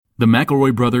The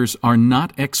McElroy brothers are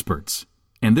not experts,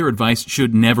 and their advice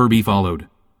should never be followed.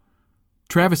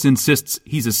 Travis insists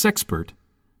he's a sexpert,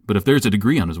 but if there's a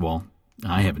degree on his wall,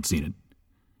 I haven't seen it.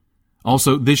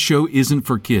 Also, this show isn't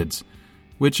for kids,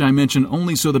 which I mention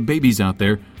only so the babies out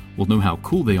there will know how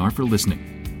cool they are for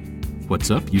listening. What's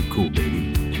up, you cool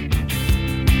baby?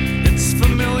 It's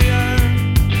familiar,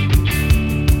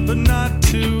 but not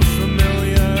too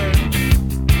familiar,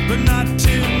 but not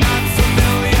too not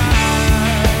familiar.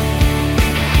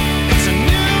 It's a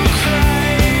new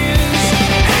craze.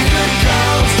 Hey, good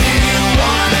girls, do you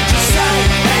wanna just say,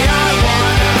 hey, I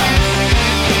wanna?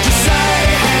 Just say,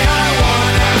 hey, I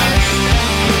wanna.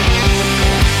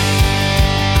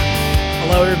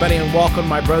 Hello, everybody, and welcome to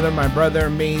My Brother,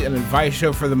 and Me, an advice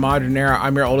show for the modern era.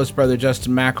 I'm your oldest brother,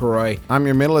 Justin McElroy. I'm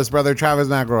your middlest brother, Travis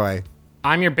McElroy.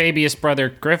 I'm your babyest brother,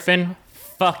 Griffin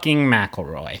fucking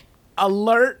McElroy.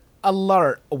 Alert,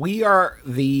 alert. We are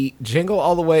the Jingle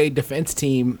All the Way defense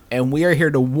team, and we are here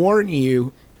to warn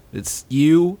you that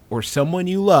you or someone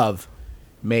you love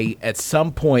may at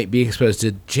some point be exposed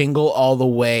to Jingle All the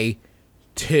Way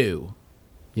 2.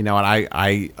 You know what?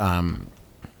 I'm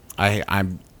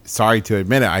sorry to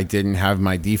admit it. I didn't have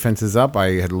my defenses up.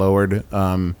 I had lowered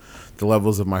the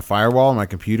levels of my firewall on my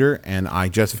computer, and I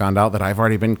just found out that I've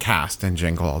already been cast in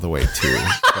Jingle All the Way 2. So,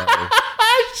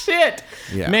 Shit.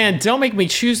 yeah. Man, don't make me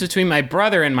choose between my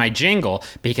brother and my Jingle,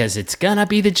 because it's gonna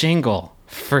be the Jingle.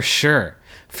 For sure.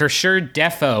 For sure,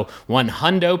 defo,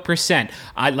 100%.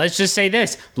 Let's just say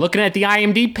this. Looking at the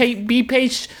IMDb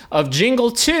page of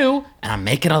Jingle 2, and I'm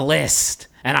making a list.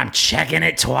 And I'm checking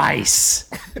it twice.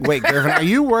 Wait, Griffin, are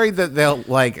you worried that they'll,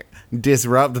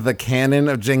 disrupt the canon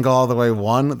of Jingle All the Way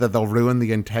 1, that they'll ruin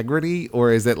the integrity?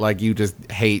 Or is it like you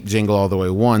just hate Jingle All the Way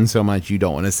 1 so much you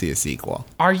don't want to see a sequel?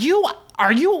 Are you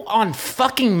on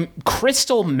fucking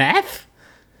crystal meth?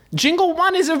 Jingle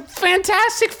 1 is a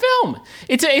fantastic film.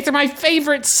 It's my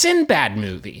favorite Sinbad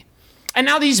movie. And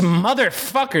now these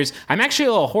motherfuckers, I'm actually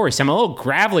a little hoarse. I'm a little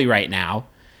gravelly right now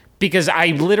because I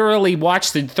literally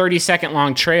watched the 30-second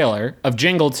long trailer of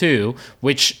Jingle 2,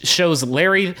 which shows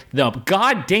Larry, the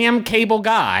goddamn cable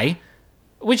guy,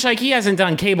 which he hasn't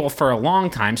done cable for a long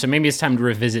time, so maybe it's time to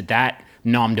revisit that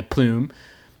nom de plume.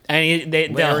 And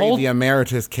Larry, the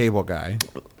emeritus cable guy.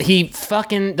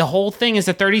 The whole thing is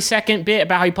a 30-second bit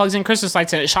about how he plugs in Christmas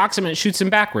lights and it shocks him and it shoots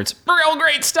him backwards. Real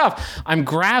great stuff. I'm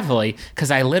gravelly because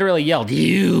I literally yelled,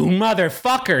 "You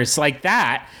motherfuckers," like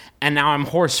that, and now I'm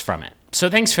hoarse from it. So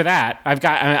thanks for that. I've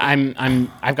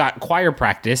got choir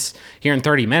practice here in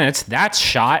 30 minutes. That's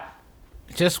shot.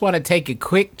 Just want to take a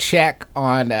quick check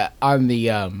on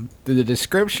the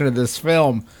description of this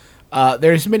film.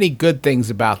 There's many good things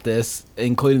about this,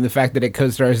 including the fact that it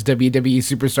co-stars WWE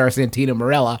superstar Santina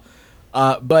Marella.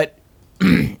 But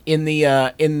in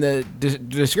the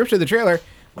description of the trailer,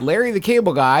 Larry the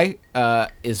Cable Guy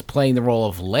is playing the role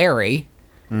of Larry.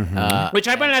 Mm-hmm. Which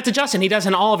I pointed out to Justin, he does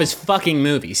in all of his fucking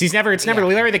movies. It's never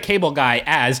Larry the Cable Guy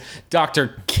as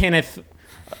Dr. Kenneth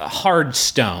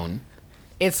Hardstone.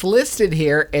 It's listed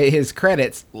here in his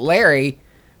credits. Larry,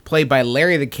 played by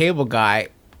Larry the Cable Guy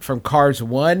from Cars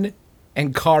 1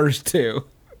 and Cars 2.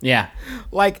 Yeah.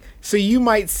 So you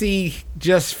might see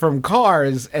just from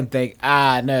Cars and think,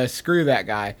 no, screw that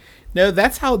guy. No,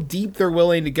 that's how deep they're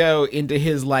willing to go into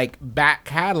his, back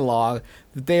catalog,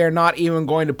 that they are not even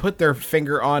going to put their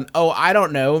finger on, I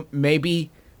don't know,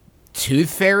 maybe Tooth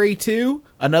Fairy 2?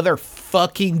 Another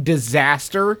fucking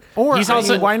disaster? Or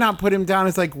why not put him down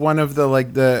as, one of the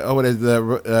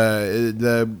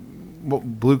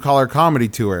blue collar comedy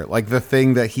tour, the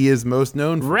thing that he is most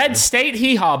known for. Red State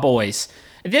Hee Haw Boys.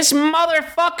 This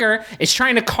motherfucker is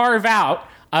trying to carve out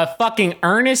a fucking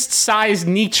Ernest-sized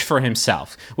niche for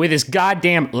himself with his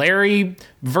goddamn Larry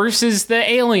versus the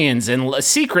aliens and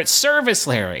Secret Service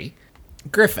Larry.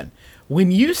 Griffin, when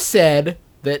you said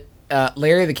that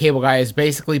Larry the Cable Guy is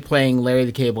basically playing Larry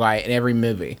the Cable Guy in every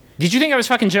movie, did you think I was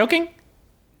fucking joking?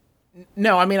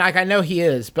 No, I mean, I know he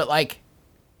is, but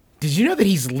did you know that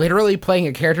he's literally playing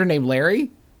a character named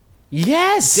Larry?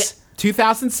 Yes.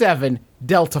 2007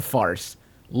 Delta Farce.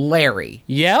 Larry.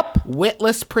 Yep.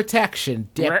 Witless Protection.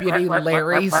 Deputy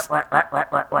Larry's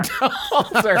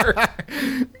daughter.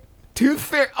 Tooth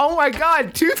Fairy. Oh my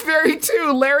God. Tooth Fairy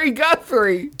 2. Larry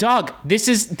Guthrie. Dog, it's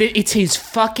his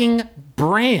fucking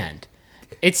brand.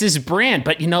 It's his brand,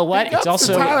 but you know what? It's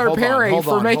also Tyler Perry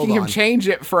for making him change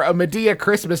it for a Medea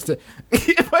Christmas. Let's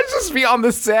just be on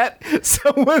the set.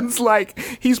 Someone's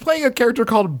he's playing a character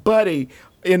called Buddy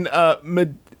in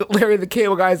Larry the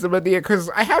Cable Guy's the Medea Christmas.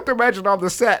 I have to imagine on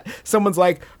the set, someone's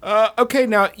okay,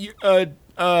 now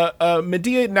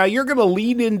Medea, now you're gonna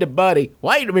lean into Buddy.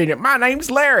 Wait a minute, my name's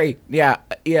Larry. Yeah,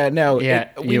 no. Yeah,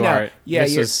 we you know. are. Yeah,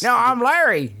 This is- no, I'm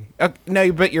Larry.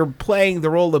 No, but you're playing the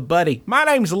role of Buddy. My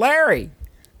name's Larry.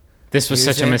 This was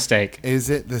such a mistake. Is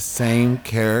it the same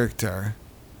character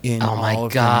in Oh my all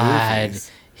of God. the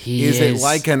movies? He Is it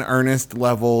like an Ernest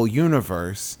level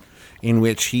universe in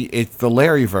which it's the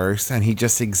Larryverse and he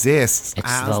just exists? It's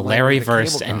as the Larry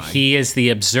Larryverse, Cable and Guy? he is the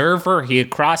observer. He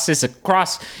crosses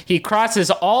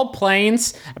all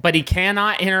planes, but he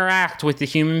cannot interact with the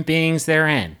human beings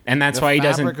therein, and that's The why he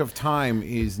fabric doesn't. of time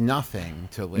is nothing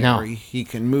to Larry. No. He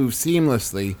can move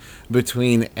seamlessly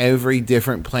between every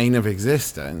different plane of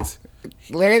existence.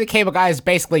 Larry the Cable Guy is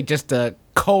basically just a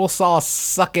coleslaw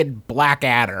sucking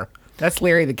Blackadder. That's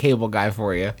Larry the Cable Guy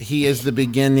for you. He is the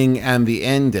beginning and the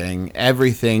ending.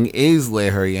 Everything is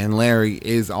Larry, and Larry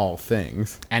is all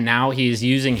things. And now he's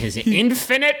using his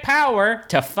infinite power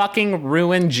to fucking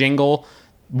ruin Jingle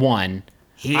 1.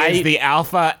 He is the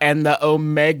Alpha and the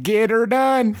Omega are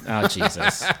done. Oh,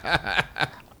 Jesus.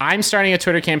 I'm starting a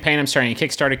Twitter campaign. I'm starting a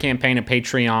Kickstarter campaign, a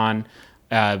Patreon.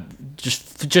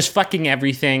 Just fucking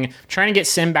everything. Trying to get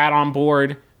Sinbad on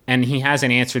board. And he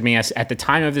hasn't answered me at the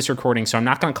time of this recording, so I'm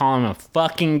not going to call him a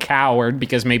fucking coward,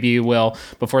 because maybe you will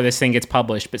before this thing gets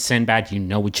published. But Sinbad, you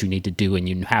know what you need to do, and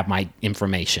you have my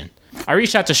information. I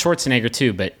reached out to Schwarzenegger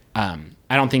too, but I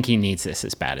don't think he needs this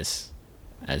as bad as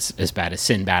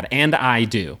Sinbad, and I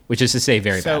do, which is to say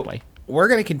very badly. We're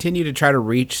going to continue to try to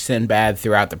reach Sinbad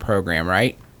throughout the program,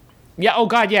 right? Yeah, oh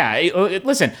God, yeah.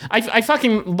 Listen, I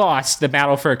fucking lost the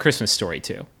battle for A Christmas Story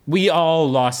too. We all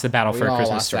lost the battle for A all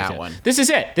Christmas lost Story that 2. one. This is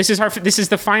it. This is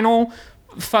the final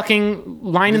fucking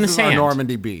line in the This is our sand.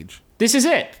 Normandy Beach. This is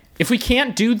it. If we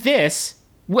can't do this,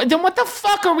 then what the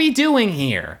fuck are we doing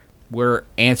here? We're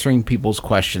answering people's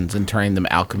questions and turning them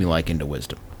alchemy-like into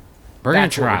wisdom. We're gonna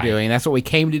That's what try. we're doing. That's what we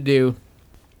came to do.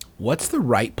 What's the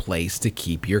right place to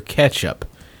keep your ketchup?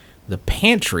 The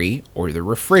pantry or the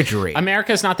refrigerator?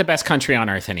 America's not the best country on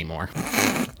earth anymore.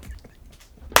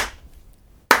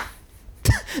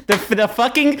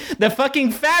 The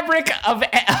fucking fabric of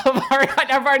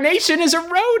our nation is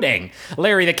eroding.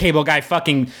 Larry the Cable Guy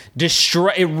fucking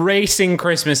erasing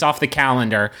Christmas off the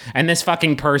calendar, and this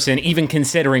fucking person even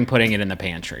considering putting it in the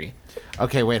pantry.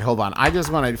 Okay, wait, hold on. I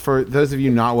just want to, for those of you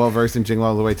not well versed in Jingle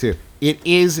All the Way too, it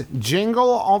is Jingle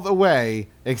All the Way,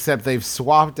 except they've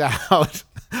swapped out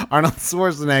Arnold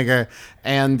Schwarzenegger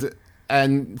and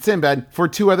Sinbad for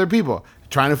two other people.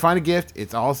 Trying to find a gift.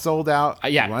 It's all sold out.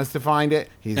 Yeah. He wants to find it.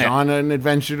 He's Yeah. on an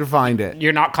adventure to find it.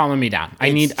 You're not calming me down.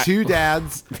 I need It's two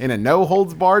dads in a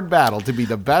no-holds-barred battle to be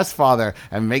the best father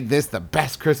and make this the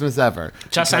best Christmas ever.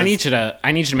 Justin, I need you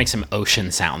to make some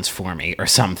ocean sounds for me or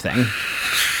something.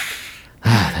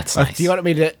 That's nice. Do you want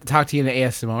me to talk to you in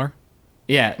ASMR?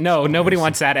 Yeah, no, nobody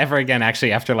wants that ever again,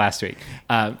 actually, after last week.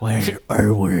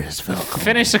 Where's Falcon?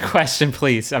 Finish the question,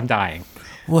 please. I'm dying.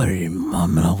 What are your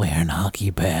mama wearing hockey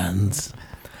bands?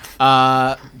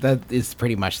 That is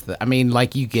pretty much I mean,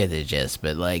 like, you get the gist,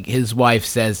 but, like, his wife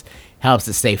says helps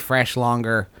it stay fresh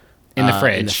longer. In the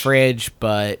In the fridge,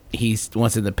 but he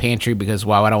wants it in the pantry because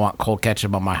why would I want cold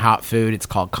ketchup on my hot food? It's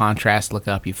called contrast. Look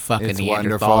it up, you fucking It's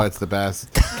Neanderthal. wonderful. It's the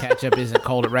best. Ketchup isn't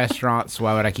cold at restaurants, so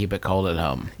why would I keep it cold at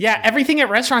home? Yeah, everything at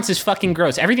restaurants is fucking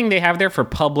gross. Everything they have there for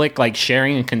public, like,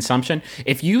 sharing and consumption.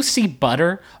 If you see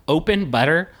butter, open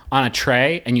butter on a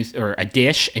tray or a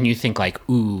dish, and you think like,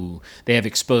 ooh, they have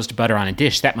exposed butter on a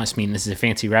dish, that must mean this is a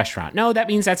fancy restaurant. No, that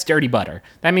means that's dirty butter.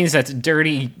 That means that's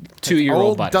dirty 2-year-old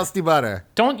Old butter. dusty butter.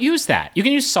 Don't use that. You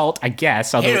can use salt, I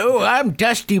guess. Although, Hello, I'm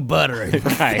Dusty Butter.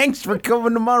 Thanks for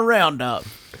coming to my roundup.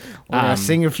 We're gonna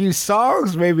sing a few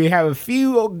songs, maybe have a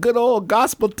few good old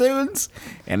gospel tunes,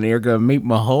 and you're gonna meet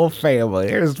my whole family.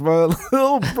 Here's my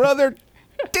little brother,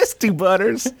 Disty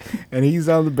Butters, and he's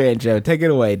on the banjo. Take it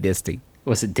away, Disty.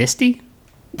 was it Disty?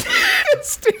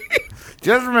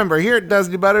 Just remember, here at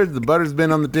Dusty Butters, the butter's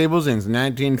been on the table since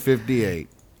 1958.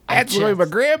 That's the way my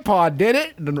grandpa did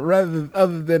it. And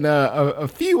other than a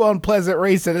few unpleasant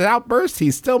racist outbursts,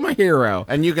 he's still my hero.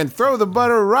 And you can throw the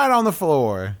butter right on the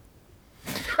floor.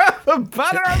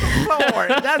 Butter on the floor,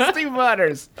 Dusty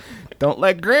Butters. Don't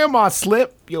let Grandma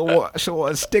slip. She'll want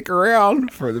to stick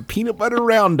around for the peanut butter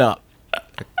roundup.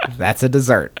 That's a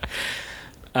dessert.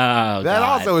 Oh, That God.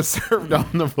 also is served on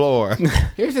the floor.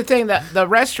 Here's the thing: that the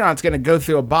restaurant's going to go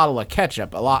through a bottle of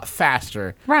ketchup a lot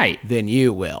faster, Right. than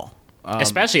you will.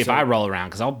 Especially if I roll around,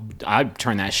 because I'll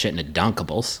turn that shit into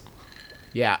Dunkables.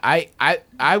 Yeah,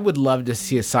 I would love to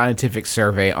see a scientific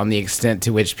survey on the extent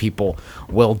to which people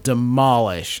will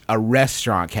demolish a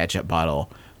restaurant ketchup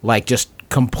bottle, like just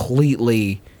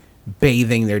completely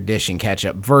bathing their dish in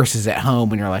ketchup versus at home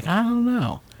when you're like, I don't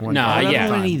know. No, I don't yeah.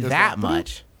 really need that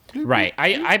much. Right.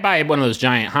 I buy one of those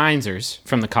giant Heinzers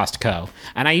from the Costco,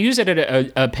 and I use it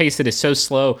at a pace that is so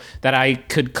slow that I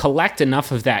could collect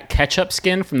enough of that ketchup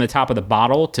skin from the top of the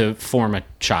bottle to form a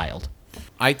child.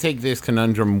 I take this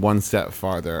conundrum one step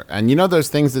farther. And you know those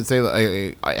things that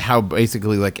say how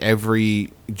basically like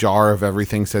every jar of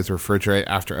everything says refrigerate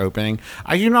after opening?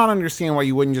 I do not understand why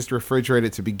you wouldn't just refrigerate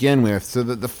it to begin with so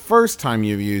that the first time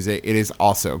you use it, it is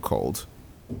also cold.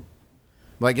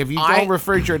 Like, if you don't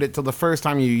refrigerate it till the first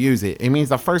time you use it, it means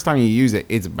the first time you use it,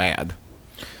 it's bad.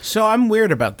 So I'm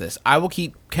weird about this. I will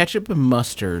keep ketchup and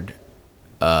mustard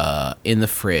in the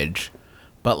fridge,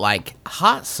 but like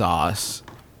hot sauce,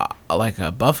 like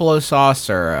a buffalo sauce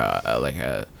or like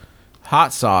a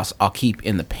hot sauce, I'll keep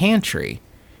in the pantry,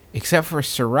 except for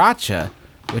sriracha,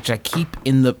 which I keep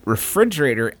in the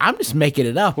refrigerator. I'm just making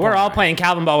it up. We're all playing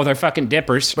Calvin ball with our fucking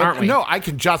dippers, aren't we? No, I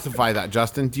can justify that,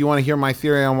 Justin. Do you want to hear my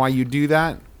theory on why you do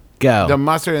that? Go. The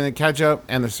mustard and the ketchup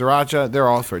and the sriracha, they're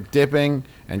all for dipping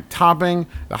and topping.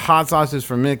 The hot sauce is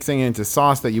for mixing into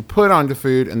sauce that you put onto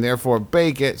food and therefore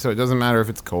bake it so it doesn't matter if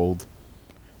it's cold.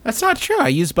 That's not true. I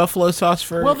use buffalo sauce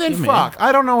for. Well, then human. fuck.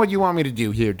 I don't know what you want me to do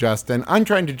here, Justin. I'm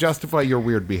trying to justify your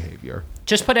weird behavior.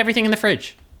 Just put everything in the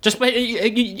fridge. Just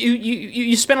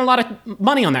you spend a lot of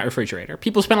money on that refrigerator.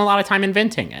 People spend a lot of time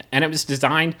inventing it, and it was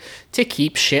designed to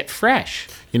keep shit fresh.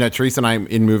 You know, Teresa and I,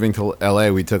 in moving to LA,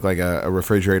 we took like a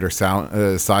refrigerator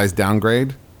size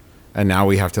downgrade, and now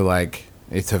we have to like.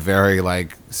 It's a very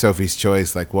like Sophie's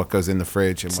Choice, like what goes in the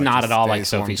fridge. And It's what not just at all like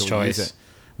stays warm Sophie's till we use Choice. it.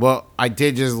 Well, I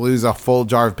did just lose a full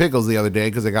jar of pickles the other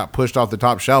day because it got pushed off the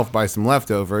top shelf by some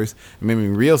leftovers. It made me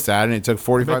real sad, and it took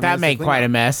 45 But minutes. that to made clean quite up. a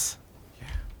mess.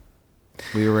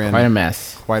 We were in Quite a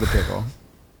mess. quite a pickle.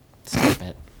 Stop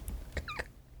it.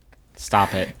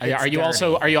 Stop it. Are you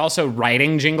also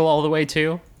writing Jingle all the way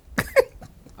too?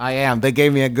 I am. They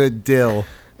gave me a good dill.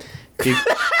 You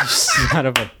son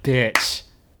of a bitch.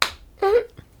 Do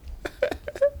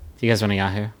you guys want a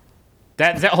Yahoo?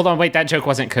 Hold on, wait, that joke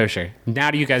wasn't kosher. Now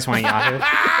do you guys want a Yahoo?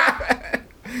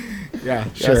 Yeah,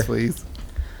 Yes, please.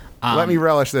 Let me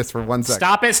relish this for 1 second.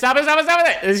 Stop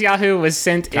it. This Yahoo was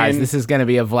sent Guys, in. this is going to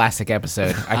be a Vlasic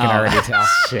episode. I can already tell.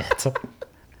 Shit.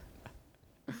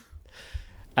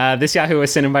 This Yahoo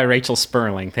was sent in by Rachel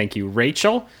Sperling. Thank you,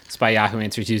 Rachel. It's by Yahoo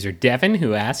Answers user Devin,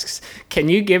 who asks, Can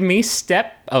you give me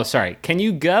step-by-step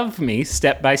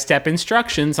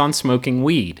instructions on smoking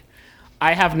weed?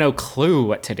 I have no clue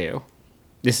what to do.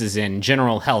 This is in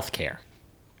general health care.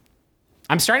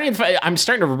 I'm starting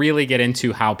to really get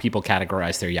into how people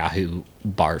categorize their Yahoo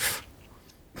barf.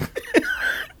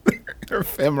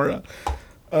 Ephemera.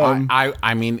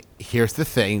 I mean, here's the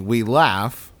thing. We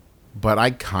laugh, but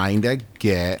I kind of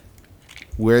get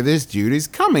where this dude is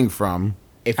coming from.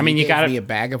 If I mean, you gave gotta- me a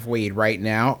bag of weed right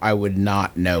now, I would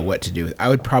not know what to do with it. I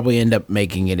would probably end up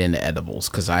making it into edibles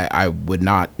because I would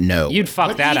not know. You'd fuck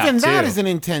But that even up, that too. is an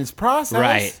intense process.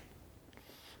 Right.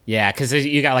 Yeah, because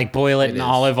you got to like boil it in is.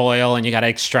 olive oil, and you got to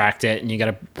extract it, and you got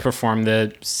to perform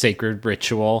the sacred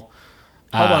ritual.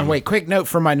 Hold on, wait. Quick note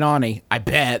from my nanny. I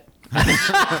bet.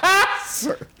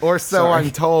 Or so I'm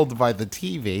told by the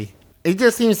TV. It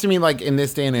just seems to me like in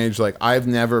this day and age, like I've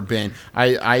never been.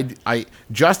 I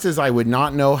just as I would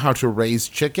not know how to raise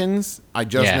chickens, I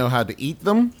just Yeah. know how to eat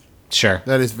them. Sure,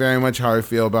 That is very much how I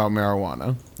feel about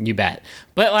marijuana. you bet.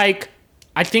 But like,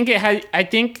 I think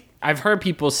I've heard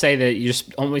people say that you're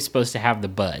only supposed to have the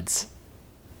buds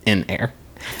in there.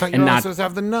 I thought you And were not- supposed to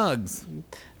have the nugs.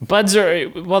 Buds are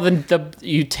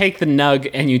you take the nug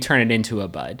and you turn it into a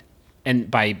bud,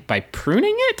 and by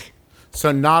pruning it.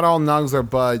 So not all nugs are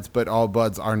buds, but all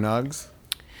buds are nugs.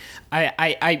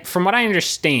 I from what I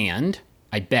understand,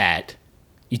 I bet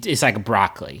it's like a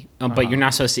broccoli, but you're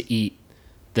not supposed to eat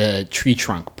the tree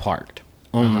trunk part.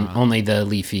 Only the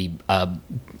leafy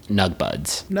nug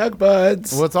buds.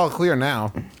 Nugbuds. Well, it's all clear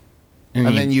now.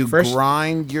 And then you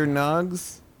grind your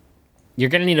nugs. You're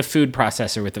gonna need a food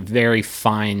processor with very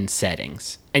fine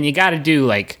settings, and you got to do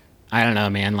like I don't know,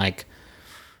 man, like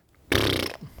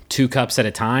 2 cups at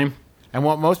a time. And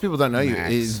what most people don't know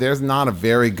is there's not a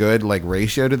very good like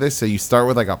ratio to this. So you start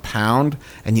with like a pound,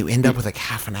 and you end up with like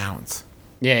half an ounce.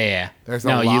 Yeah. There's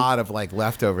a lot of like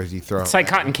leftovers you throw. It's like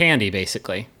cotton candy,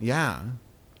 basically. Yeah.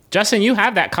 Justin, you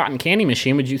have that cotton candy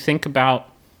machine. Would you think about,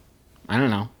 I don't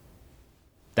know,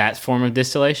 that form of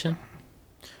distillation?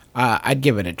 I'd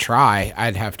give it a try.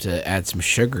 I'd have to add some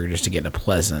sugar just to get a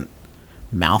pleasant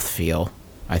mouthfeel,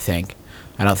 I think.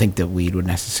 I don't think that weed would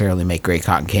necessarily make great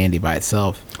cotton candy by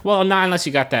itself. Well, not unless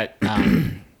you got that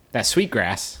that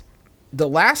sweetgrass. The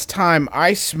last time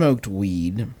I smoked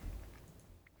weed,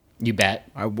 You bet.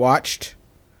 I watched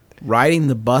Riding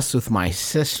the Bus with My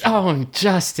Sister. Oh,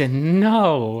 Justin,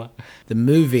 no. The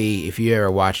movie, if you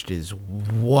ever watched, is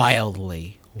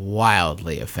wildly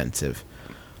offensive.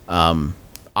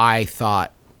 I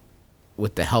thought,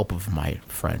 with the help of my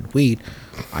friend Weed,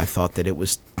 I thought that it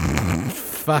was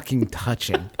fucking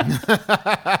touching.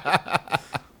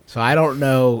 So I don't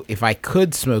know if I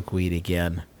could smoke weed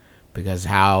again, because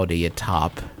how do you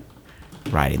top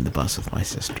Riding the Bus with My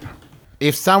Sister?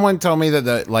 If someone told me that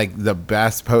the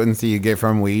best potency you get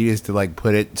from weed is to like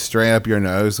put it straight up your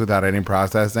nose without any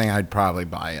processing, I'd probably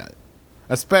buy it.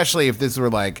 Especially if this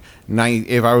were like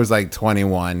if I was like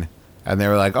 21 and they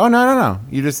were like, "Oh no,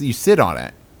 you sit on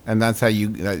it and that's how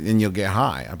and you'll get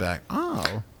high." I'd be like,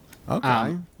 "Oh,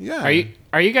 okay, yeah."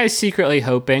 Are you guys secretly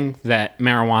hoping that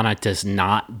marijuana does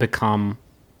not become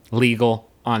legal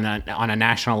on a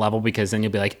national level, because then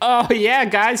you'll be like, "Oh yeah,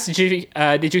 guys, did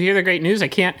you hear the great news? I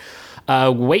can't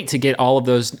wait to get all of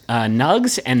those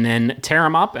nugs and then tear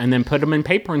them up and then put them in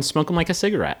paper and smoke them like a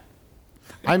cigarette."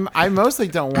 I mostly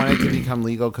don't want it to become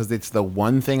legal because it's the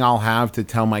one thing I'll have to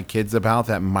tell my kids about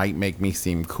that might make me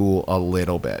seem cool a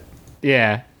little bit.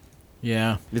 Yeah.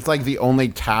 Yeah. It's like the only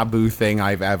taboo thing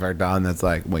I've ever done that's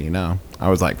like, well, I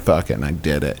was like, fuck it, and I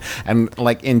did it. And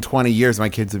like in 20 years, my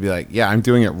kids would be like, yeah, I'm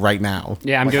doing it right now.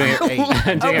 Yeah, I'm doing it. I'm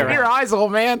doing it Open your eyes,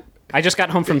 old man. I just got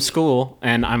home from school,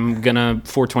 and I'm gonna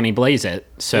 420 blaze it.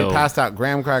 So They passed out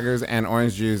graham crackers and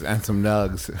orange juice and some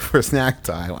nugs for snack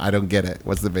time. I don't get it.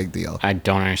 What's the big deal? I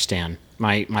don't understand.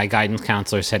 My guidance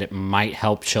counselor said it might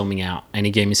help chill me out, and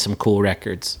he gave me some cool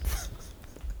records.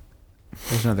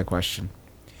 Here's another question.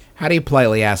 How do you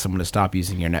politely ask someone to stop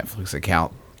using your Netflix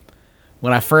account?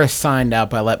 When I first signed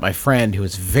up, I let my friend, who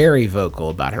was very vocal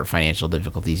about her financial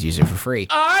difficulties, use it for free.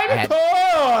 I'm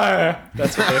poor!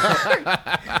 That's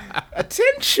what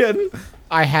Attention!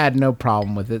 I had no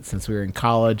problem with it since we were in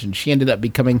college, and she ended up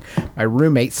becoming my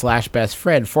roommate / best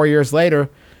friend. 4 years later,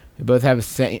 we both have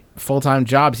full-time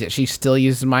jobs, yet she still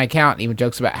uses my account and even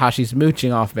jokes about how she's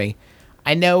mooching off me.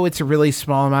 I know it's a really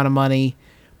small amount of money,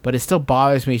 but it still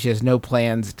bothers me she has no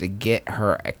plans to get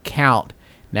her account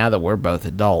now that we're both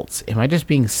adults. Am I just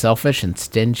being selfish and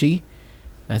stingy?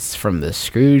 That's from the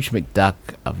Scrooge McDuck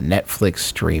of Netflix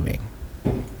streaming.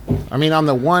 I mean, on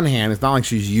the one hand, it's not like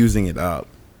she's using it up.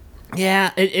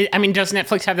 Yeah, I mean, does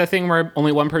Netflix have the thing where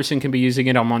only one person can be using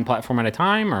it on one platform at a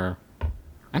time, or?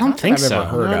 I don't think I've so. ever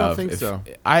heard No, I don't of. think so.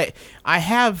 I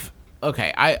have.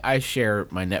 Okay, I share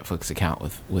my Netflix account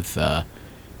with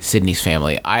Sydney's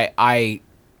family. I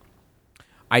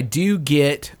do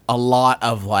get a lot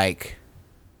of like,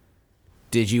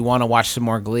 did you want to watch some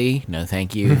more Glee? No,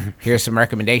 thank you. Here's some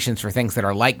recommendations for things that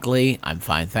are like Glee. I'm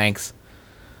fine, thanks.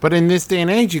 But in this day and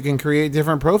age, you can create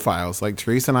different profiles. Like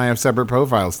Teresa and I have separate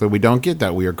profiles, so we don't get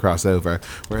that weird crossover.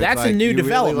 Where it's That's a like, new you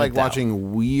development, Really like though.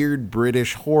 watching weird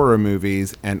British horror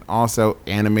movies and also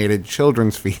animated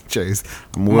children's features.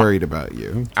 I'm worried about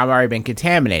you. I've already been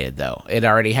contaminated, though. It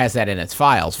already has that in its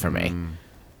files for me.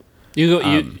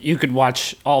 You could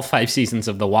watch all 5 seasons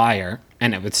of The Wire,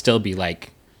 and it would still be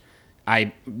like,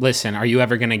 listen, are you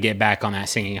ever going to get back on that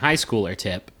singing high schooler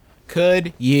tip?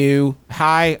 Could you...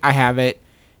 Hi, I have it.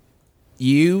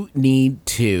 You need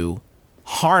to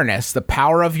harness the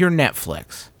power of your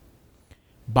Netflix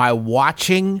by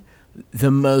watching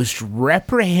the most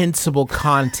reprehensible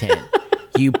content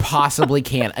you possibly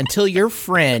can until your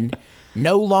friend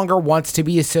no longer wants to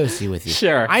be associated with you.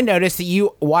 Sure. I noticed that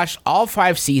you watched all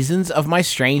 5 seasons of My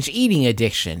Strange Eating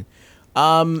Addiction.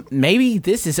 Maybe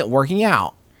this isn't working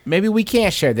out. Maybe we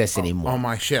can't share this anymore. Oh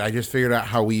my shit, I just figured out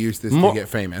how we use this to get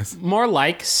famous. More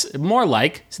like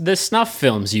the snuff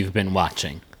films you've been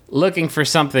watching. Looking for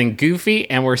something goofy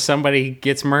and where somebody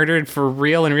gets murdered for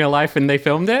real in real life and they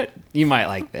filmed it? You might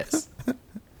like this.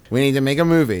 We need to make a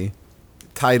movie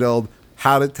titled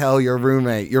How to Tell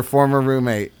Your Former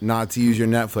Roommate Not to Use Your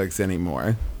Netflix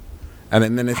Anymore.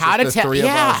 And then it's How just to the tell... 3 of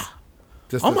Yeah. us.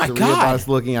 Just Oh the my 3 God. of us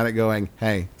looking at it going,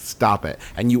 hey, stop it.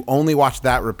 And you only watch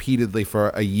that repeatedly for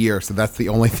a year, so that's the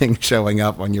only thing showing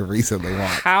up on your recently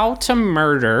watched. How to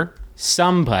murder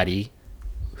somebody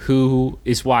who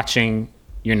is watching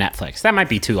your Netflix. That might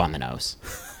be too on the nose.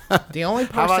 The only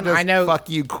How about person just I know... fuck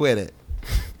you, quit it?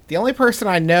 The only person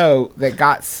I know that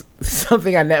got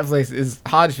something on Netflix is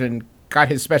Hodgman got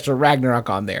his special Ragnarok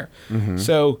on there.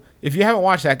 So if you haven't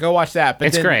watched that, go watch that. But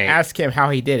It's then great. ask him how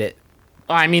he did it.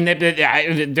 I mean,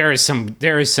 there is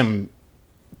some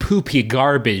poopy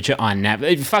garbage on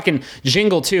Netflix. Fucking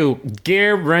Jingle 2,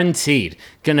 guaranteed,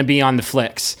 gonna be on the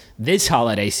flicks this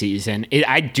holiday season.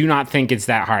 I do not think it's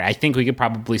that hard. I think we could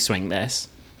probably swing this.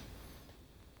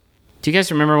 Do you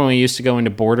guys remember when we used to go into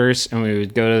Borders and we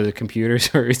would go to the computers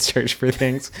where we'd search for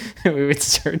things? And we would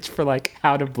search for, like,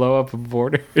 how to blow up a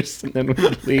Borders, and then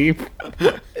we'd leave.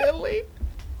 Really?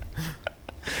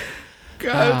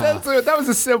 God, that was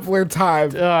a simpler time.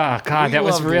 Oh, God, that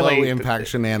was Love really... low impact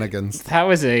shenanigans. That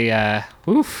was a,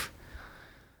 oof.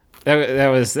 That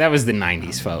was the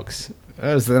 90s, folks.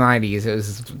 It was the 90s. It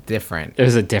was different. It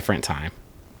was a different time.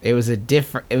 It was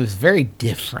very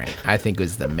different, I think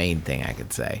was the main thing I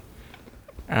could say.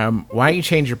 Why don't you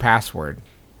change your password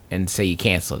and say you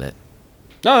canceled it?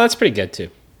 Oh, that's pretty good, too.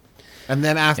 And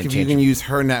then ask And if you change can it. use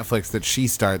her Netflix that she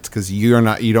starts because you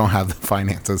don't have the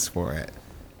finances for it.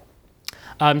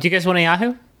 Do you guys want a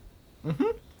Yahoo? Mm-hmm.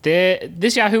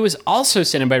 This Yahoo was also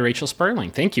sent in by Rachel Sperling.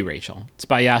 Thank you, Rachel. It's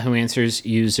by Yahoo Answers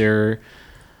user.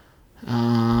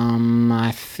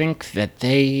 I think that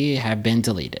they have been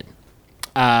deleted.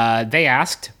 They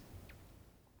asked,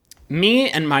 me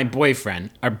and my boyfriend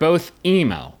are both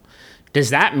emo. Does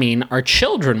that mean our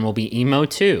children will be emo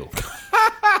too?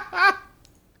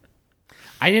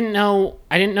 I didn't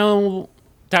know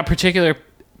that particular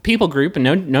people group,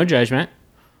 and no judgment,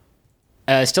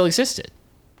 still existed.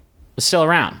 Was still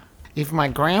around. If my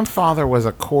grandfather was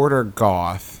a quarter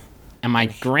goth, And my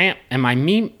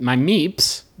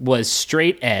meeps was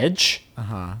straight edge.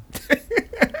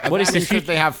 What is the because future?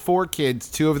 they have 4 kids,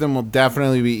 2 of them will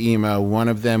definitely be emo, 1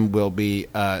 of them will be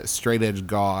straight edge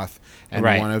goth, and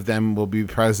Right. 1 of them will be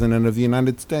president of the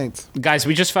United States. Guys,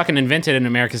 we just fucking invented an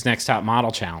America's Next Top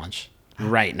Model challenge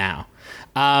right now.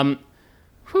 I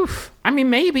mean,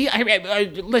 maybe.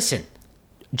 I listen.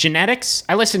 Genetics.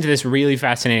 I listened to this really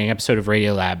fascinating episode of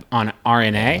Radiolab on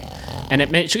RNA, and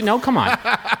it made no. Come on.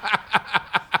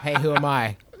 Hey, who am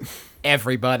I?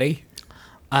 Everybody.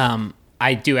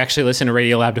 I do actually listen to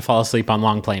Radiolab to fall asleep on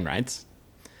long plane rides.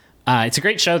 It's a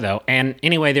great show, though. And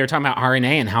anyway, they were talking about RNA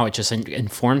and how it just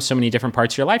informs so many different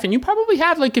parts of your life. And you probably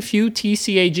have like a few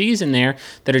TCAGs in there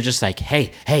that are just like,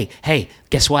 hey,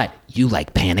 guess what? You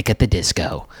like Panic at the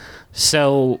Disco.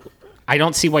 So I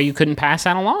don't see why you couldn't pass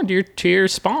that along to your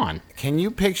spawn. Can you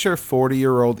picture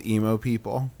 40-year-old emo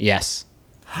people? Yes.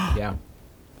 Yeah.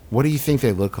 What do you think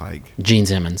they look like? Gene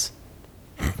Simmons.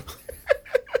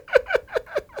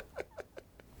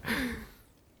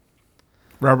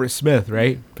 Robert Smith,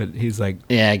 right? But he's like,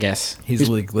 Yeah, I guess. he's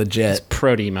like legit.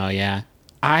 Pro-demo, yeah.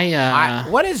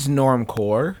 What is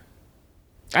Normcore?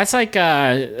 That's like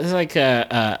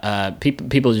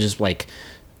people just like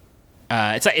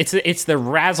it's the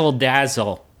razzle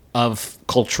dazzle of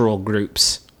cultural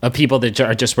groups of people that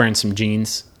are just wearing some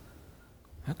jeans.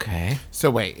 Okay. So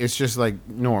wait, it's just like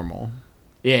normal,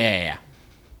 Yeah.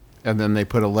 and then they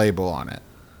put a label on it.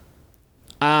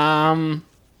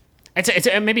 It's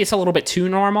maybe it's a little bit too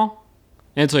normal.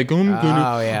 And it's like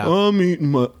I'm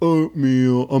eating my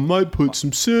oatmeal. I might put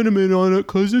some cinnamon on it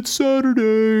because it's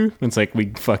Saturday. It's like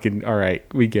we fucking all right,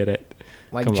 we get it.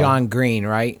 Like Come on. John Green,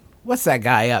 right? What's that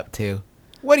guy up to?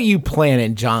 What are you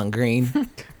planning, John Green?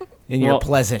 In your Well-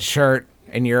 pleasant shirt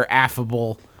and your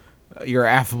affable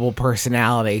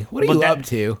personality. What are Well, you that- up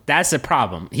to? That's the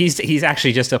problem. He's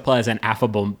actually just a pleasant,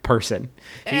 affable person.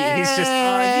 He's just He's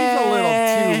a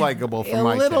little too likable for A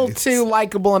my little taste. too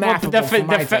likable and Well, affable for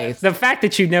my taste. the fact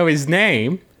that you know his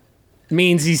name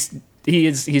means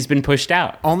he's been pushed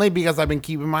out. Only because I've been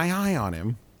keeping my eye on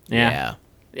him. Yeah.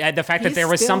 The fact that He's there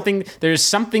was still- there's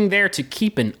something there to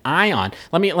keep an eye on.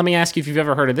 Let me ask you if you've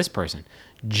ever heard of this person,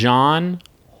 John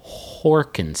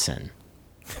Horkinson.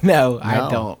 No, I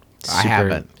don't. I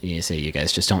haven't. You say you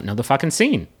guys just don't know the fucking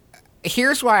scene.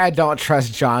 Here's why I don't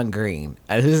trust John Green.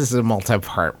 This is a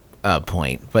multi-part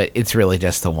point, but it's really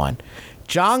just the one.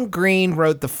 John Green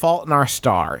wrote The Fault in Our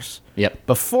Stars. Yep.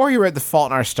 Before he wrote The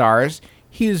Fault in Our Stars,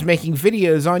 he was making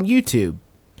videos on YouTube.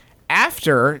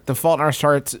 After The Fault in Our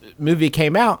Stars movie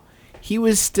came out, he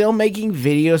was still making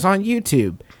videos on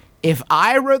YouTube. If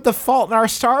I wrote The Fault in Our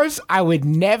Stars, I would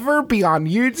never be on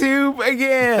YouTube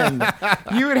again.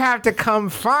 You would have to come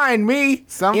find me.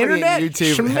 Somebody Internet, at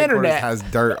YouTube schminternet. headquarters has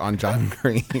dirt on John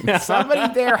Green.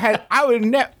 Somebody there had. I would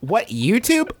what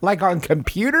YouTube? Like on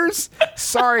computers?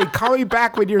 Sorry, call me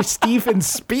back when you're Steven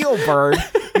Spielberg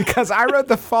because I wrote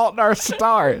The Fault in Our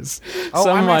Stars. Oh, I'm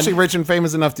Someone- actually rich and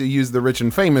famous enough to use the rich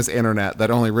and famous internet that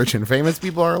only rich and famous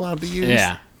people are allowed to use.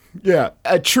 Yeah. Yeah,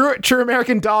 a true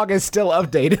American Dog is still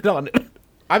updated on it.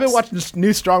 I've been watching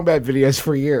new Strong Bad videos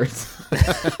for years.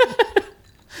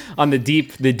 On the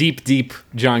deep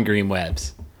John Green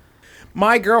webs.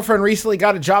 My girlfriend recently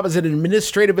got a job as an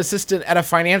administrative assistant at a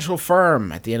financial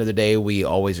firm. At the end of the day, we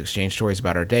always exchange stories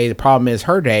about our day. The problem is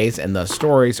her days and the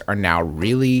stories are now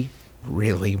really,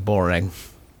 really boring.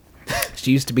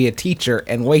 She used to be a teacher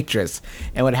and waitress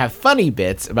and would have funny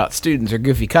bits about students or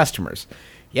goofy customers.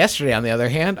 Yesterday, on the other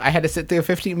hand, I had to sit through a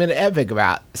 15-minute epic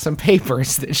about some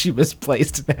papers that she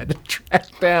misplaced and had to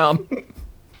track down.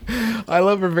 I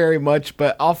love her very much,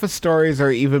 but office stories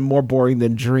are even more boring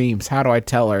than dreams. How do I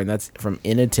tell her? And that's from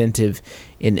Inattentive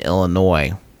in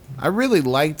Illinois. I really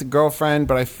liked Girlfriend,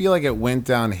 but I feel like it went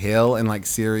downhill in like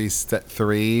series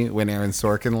 3 when Aaron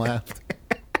Sorkin left.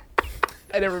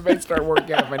 I never made start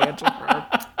working at a financial firm.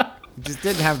 It just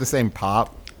didn't have the same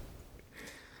pop.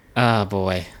 Oh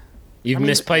boy, you've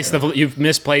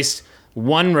misplaced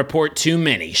one report too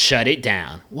many. Shut it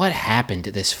down. What happened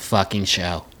to this fucking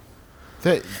show?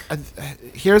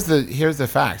 Here's the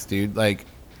facts, dude. Like,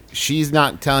 she's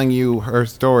not telling you her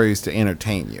stories to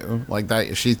entertain you. Like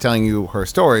that, she's telling you her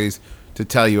stories to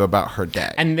tell you about her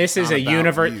day. And this is a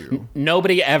universe.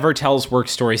 Nobody ever tells work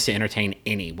stories to entertain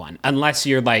anyone, unless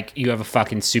you're like you have a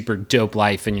fucking super dope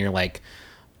life and you're like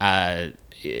I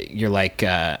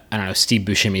don't know, Steve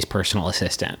Buscemi's personal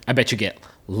assistant. I bet you get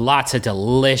lots of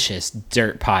delicious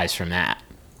dirt pies from that.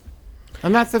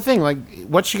 And that's the thing. Like,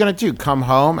 what's she gonna do? Come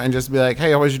home and just be like,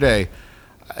 "Hey, how was your day?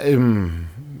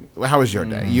 How was your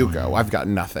day? You go. I've got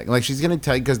nothing." Like, she's gonna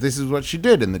tell you because this is what she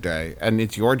did in the day, and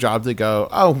it's your job to go,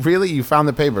 "Oh, really? You found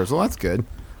the papers? Well, that's good."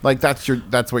 Like, that's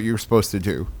what you're supposed to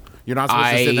do. You're not supposed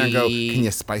to sit there and go, "Can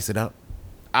you spice it up?"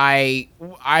 I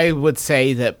would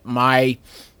say that my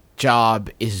job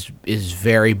is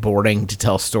very boring to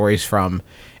tell stories from,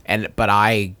 but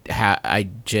I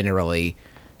generally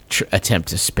attempt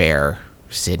to spare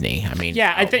Sydney. I mean,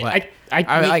 yeah, I think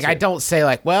I don't say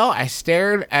like, well, I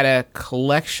stared at a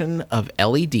collection of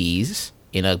LEDs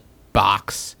in a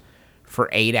box for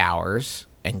 8 hours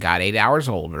and got 8 hours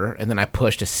older, and then I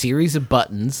pushed a series of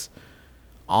buttons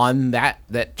on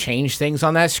that changed things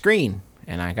on that screen,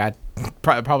 and I got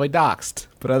probably doxxed.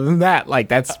 But other than that, like,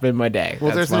 that's been my day.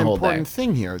 Well, that's there's an important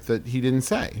thing here that he didn't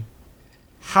say.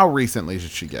 How recently did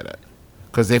she get it?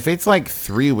 Because if it's like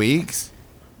 3 weeks,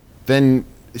 then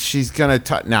she's gonna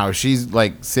now if she's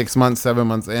like 6 months, 7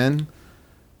 months in,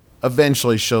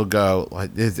 eventually she'll go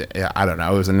like, I don't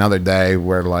know, it was another day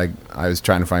where like I was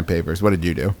trying to find papers. What did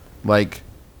you do? Like,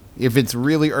 if it's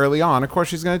really early on, of course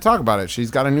she's gonna talk about it. She's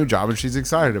got a new job and she's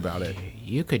excited about it.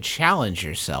 You could challenge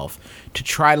yourself to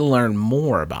try to learn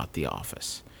more about The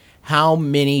Office. How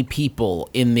many people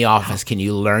in The Office can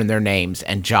you learn their names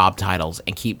and job titles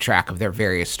and keep track of their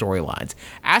various storylines?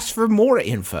 Ask for more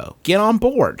info. Get on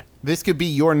board. This could be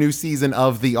your new season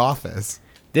of The Office.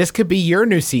 This could be your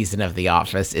new season of The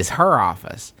Office, is her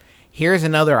office. Here's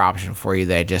another option for you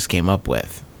that I just came up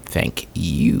with. Thank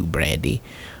you, Brandy.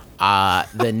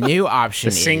 The new option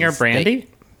The singer is Brandy?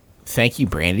 Thank you,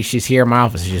 Brandy. She's here in my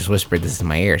office. She just whispered this in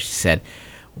my ear. She said,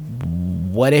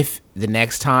 what if the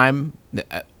next time...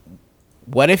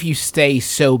 what if you stay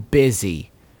so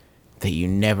busy that you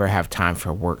never have time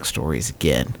for work stories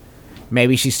again?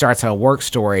 Maybe she starts a work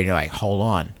story and you're like, hold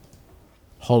on,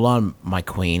 my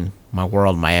queen, my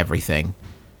world, my everything.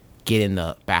 Get in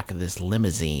the back of this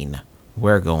limousine.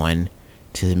 We're going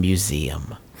to the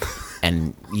museum.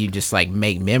 And you just like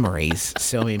make memories,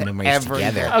 so many memories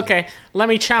together. Okay, let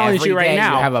me challenge you right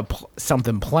now. You have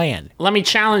something planned. Let me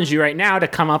challenge you right now to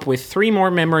come up with 3 more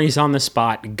memories on the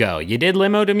spot. Go. You did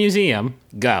limo to museum.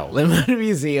 Go. Limo to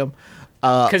museum.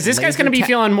 Because this guy's going to be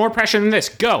feeling more pressure than this.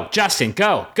 Go, Justin.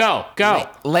 Go.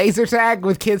 Laser tag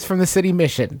with kids from the city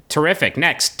mission. Terrific.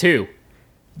 Next, 2.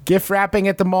 Gift wrapping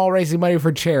at the mall, raising money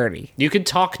for charity. You could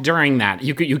talk during that.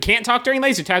 You can't talk during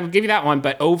laser tag. We'll give you that one.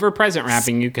 But over present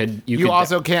wrapping, you could. You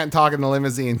also can't talk in the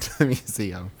limousine to the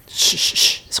museum.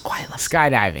 Shh. It's quiet.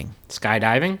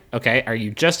 Skydiving. Okay. Are you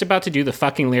just about to do the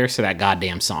fucking lyrics to that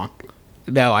goddamn song?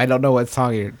 No, I don't know what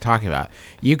song you're talking about.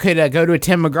 You could go to a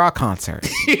Tim McGraw concert.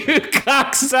 You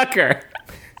cocksucker.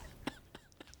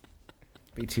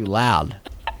 Be too loud.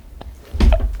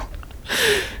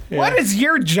 Yeah. What is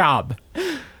your job?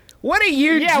 What do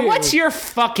you do? Yeah, what's your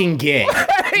fucking gig?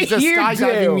 He's a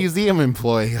skydiving museum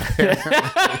employee.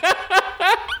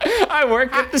 I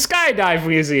work at the Skydive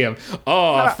Museum.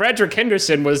 Oh, Frederick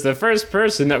Henderson was the first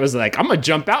person that was like, I'm going to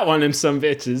jump out on him some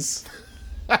bitches.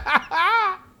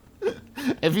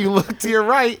 If you look to your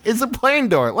right, it's a plane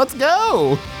door. Let's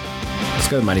go. Let's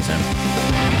go to Money Zone.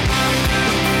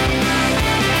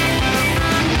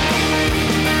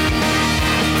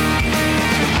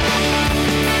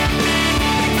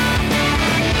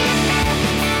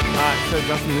 So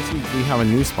Justin, this week we have a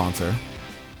new sponsor.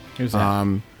 Who's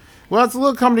that? Well, it's a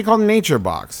little company called Nature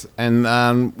Box, and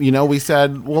we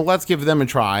said, well, let's give them a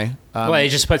try. Well, they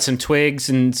just put some twigs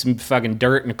and some fucking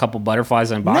dirt and a couple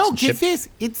butterflies on a box. No, and get this.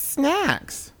 It's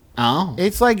snacks. Oh.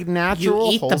 It's like natural,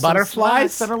 You eat the wholesome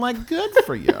butterflies? snacks that are like good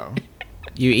for you.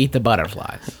 You eat the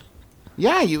butterflies.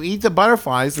 Yeah, you eat the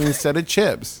butterflies instead of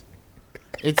chips.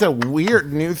 It's a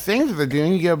weird new thing that they're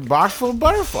doing. You get a box full of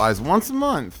butterflies once a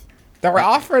month. They're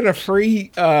offering a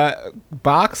free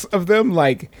box of them,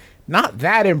 like, not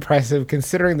that impressive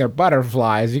considering they're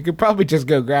butterflies. You could probably just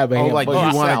go grab a Oh, handful like you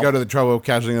yourself. want to go to the trouble of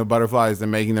catching the butterflies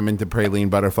and making them into praline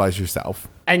butterflies yourself.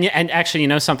 And actually, you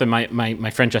know something? My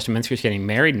friend Justin Minster's getting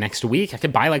married next week. I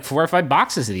could buy like 4 or 5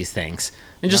 boxes of these things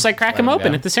and just like crack them let 'em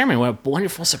open go. at the ceremony. What a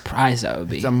wonderful surprise that would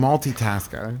be. It's a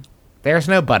multitasker. There's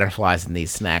no butterflies in these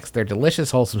snacks. They're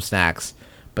delicious, wholesome snacks,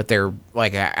 but they're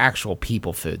like actual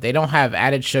people food. They don't have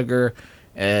added sugar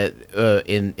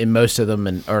in most of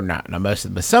them, or not most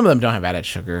of them, but some of them don't have added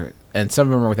sugar, and some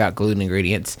of them are without gluten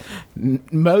ingredients.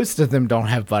 Most of them don't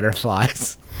have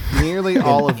butterflies. Nearly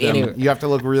all of them. Anyway. You have to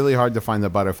look really hard to find the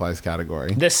butterflies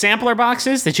category. The sampler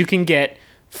boxes that you can get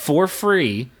for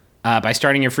free by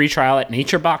starting your free trial at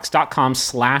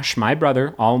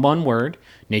naturebox.com/mybrother, all one word,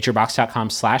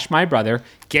 naturebox.com/mybrother.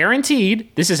 Guaranteed,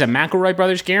 this is a McElroy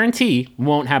Brothers guarantee,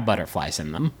 won't have butterflies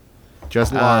in them.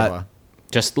 Just larva.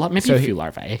 Just maybe So a few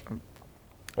larvae.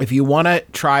 If you want to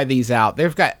try these out,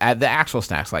 they've got the actual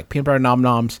snacks like peanut butter nom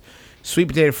noms, sweet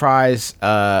potato fries.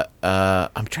 I'm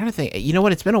trying to think. You know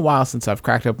what? It's been a while since I've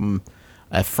cracked open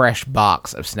a fresh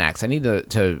box of snacks. I need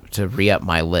to re-up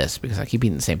my list because I keep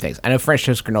eating the same things. I know French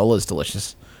toast granola is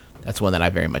delicious. That's one that I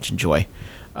very much enjoy.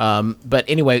 But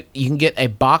anyway, you can get a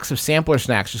box of sampler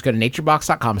snacks. Just go to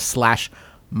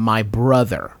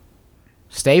naturebox.com/mybrother.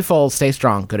 Stay full, stay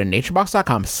strong. Go to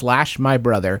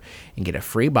naturebox.com/mybrother and get a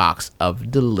free box of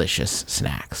delicious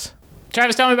snacks.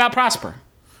 Travis, tell me about Prosper.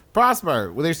 Prosper.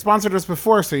 Well, they've sponsored us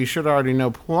before, so you should already know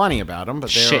plenty about them.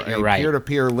 But they're Shit, you're right.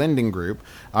 peer-to-peer lending group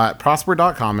at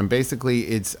prosper.com. And basically,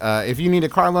 it's if you need a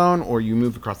car loan or you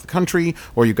move across the country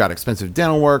or you've got expensive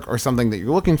dental work or something that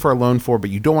you're looking for a loan for, but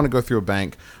you don't want to go through a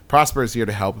bank, Prosper is here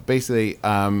to help. Basically,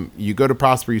 you go to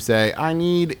Prosper, you say, I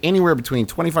need anywhere between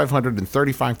 $2,500 and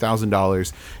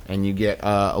 $35,000, and you get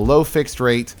a low fixed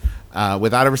rate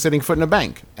without ever setting foot in a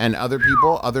bank. And other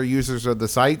users of the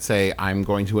site say, I'm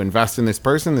going to invest in this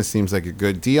person. This seems like a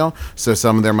good deal. So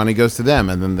some of their money goes to them,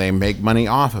 and then they make money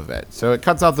off of it. So it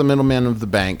cuts out the middleman of the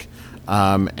bank.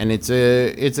 And it's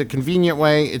a convenient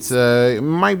way. It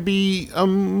might be a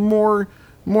more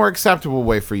acceptable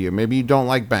way for you. Maybe you don't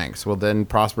like banks. Well, then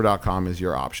prosper.com is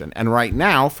your option. And right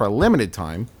now, for a limited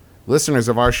time, listeners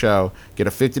of our show get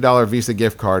a $50 Visa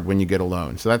gift card when you get a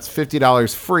loan. So that's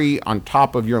 $50 free on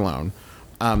top of your loan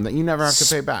that you never have to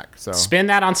pay back. So Spend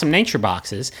that on some nature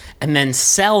boxes and then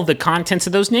sell the contents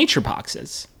of those nature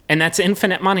boxes. And that's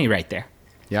infinite money right there.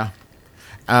 yeah.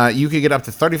 You could get up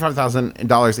to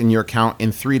 $35,000 in your account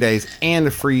in 3 days and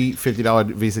a free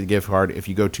 $50 Visa gift card if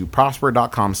you go to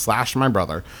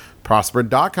prosper.com/mybrother.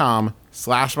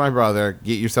 Prosper.com/mybrother.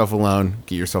 Get yourself a loan.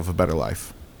 Get yourself a better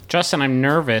life. Justin, I'm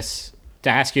nervous to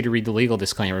ask you to read the legal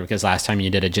disclaimer because last time you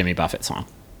did a Jimmy Buffett song.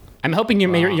 I'm hoping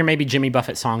you're maybe Jimmy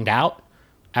Buffett songed out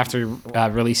after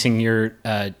releasing your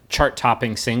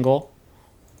chart-topping single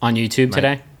on YouTube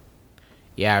today.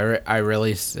 Yeah, I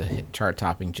released a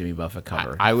chart-topping Jimmy Buffett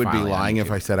cover. I would be finally on lying if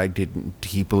YouTube. I said I didn't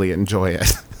deeply enjoy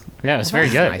it. Yeah, it was very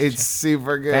good. Nice. It's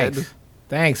super good.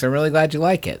 Thanks. I'm really glad you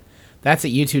like it. That's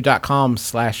at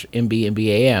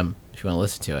youtube.com/MBMBaM if you want to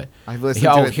listen to it. I've listened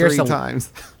to it 3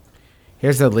 times.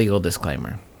 Here's the legal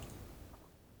disclaimer.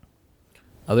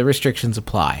 Other restrictions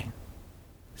apply.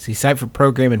 See site for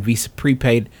program and Visa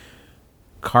prepaid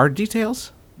card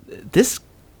details. This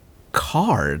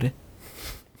card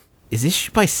is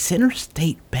issued by Center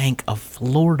State Bank of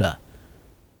Florida,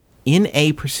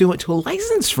 N.A. pursuant to a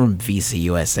license from Visa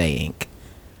USA Inc.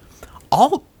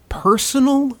 All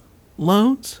personal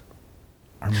loans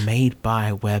are made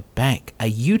by Web Bank, a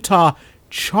Utah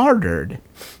chartered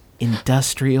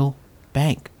industrial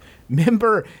bank.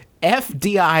 Member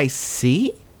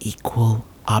FDIC, equal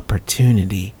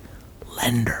opportunity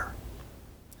lender.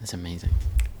 It's amazing.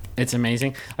 It's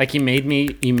amazing. Like you made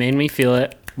me feel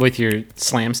it with your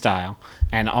slam style,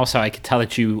 and also I could tell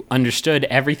that you understood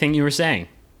everything you were saying.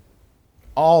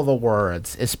 All the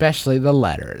words, especially the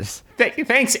letters.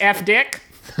 Thanks, F Dick.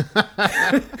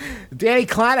 Danny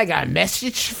Klein, I got a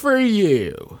message for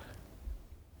you.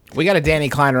 We got a Danny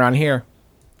Klein around here.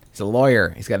 He's a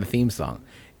lawyer. He's got a theme song.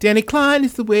 Danny Klein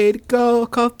is the way to go.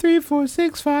 Call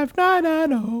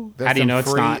 346-5990. How do you know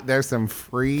it's not? There's some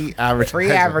free advertising.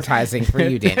 Free advertising for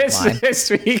you, Danny Klein.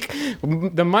 This week,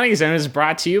 the Money Zone is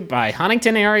brought to you by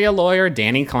Huntington area lawyer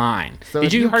Danny Klein. So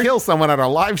if you kill someone at our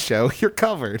live show, you're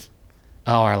covered.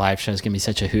 Oh, our live show is going to be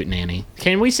such a hootenanny.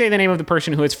 Can we say the name of the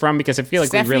person who it's from? Because I feel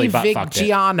like we really butt-fucked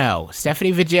it.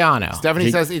 Stephanie Vigiano.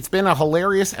 Stephanie says, it's been a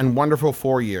hilarious and wonderful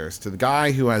 4 years. To the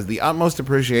guy who has the utmost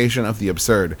appreciation of the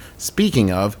absurd.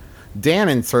 Speaking of, Dan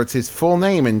inserts his full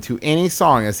name into any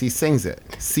song as he sings it.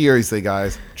 Seriously,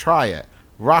 guys, try it.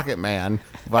 Rocket Man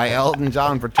by Elton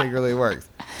John particularly works.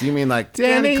 Do you mean like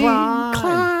Danny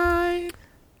Klein?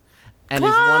 And is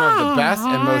one of the best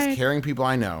and most caring people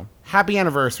I know. Happy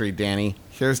anniversary, Danny.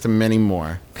 Here's to many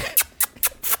more.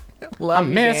 I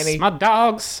miss Danny. my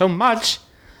dogs so much.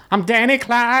 I'm Danny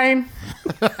Klein.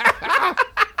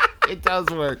 It does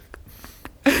work.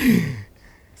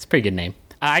 It's a pretty good name.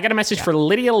 I got a message for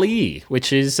Lydia Lee,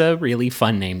 which is a really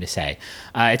fun name to say.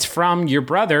 It's from your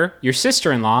brother, your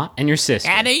sister-in-law, and your sister.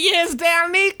 And he is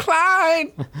Danny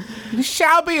Klein. He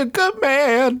shall be a good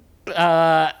man.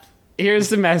 Here's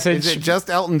the message. Is it just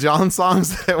Elton John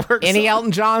songs that it works Any on?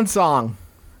 Elton John song.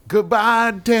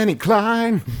 Goodbye, Danny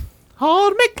Klein.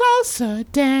 Hold me closer,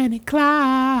 Danny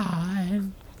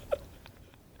Klein.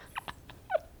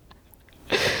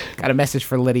 Got a message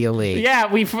for Lydia Lee.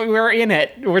 Yeah, we're in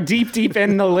it. We're deep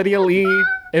in the Lydia Lee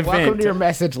event. Welcome to your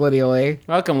message, Lydia Lee.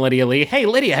 Welcome, Lydia Lee. Hey,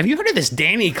 Lydia, have you heard of this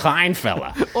Danny Klein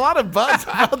fella? A lot of buzz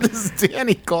about this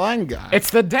Danny Klein guy.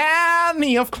 It's the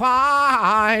Danny of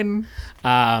Klein.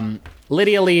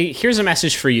 Lydia Lee, here's a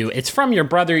message for you. It's from your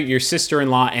brother, your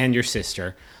sister-in-law, and your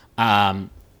sister.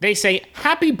 They say,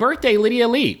 happy birthday, Lydia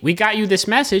Lee. We got you this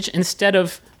message instead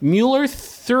of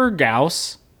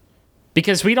Mueller-Thurgauss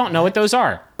because we don't know what those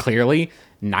are. Clearly,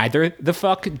 neither the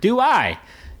fuck do I.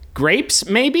 Grapes,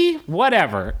 maybe?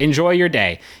 Whatever. Enjoy your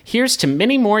day. Here's to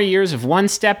many more years of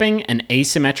one-stepping and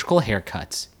asymmetrical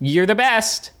haircuts. You're the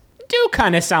best. Do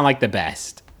kind of sound like the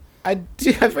best. I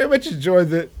very much enjoyed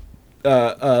that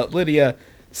Lydia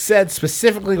said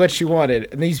specifically what she wanted,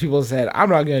 and these people said, I'm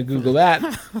not going to Google that.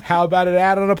 How about an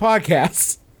ad on a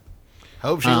podcast?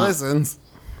 Hope she listens.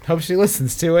 Hope she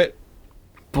listens to it.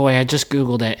 Boy, I just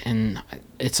Googled it, and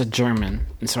it's a German,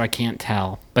 and so I can't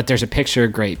tell. But there's a picture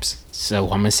of grapes, so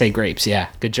I'm going to say grapes. Yeah,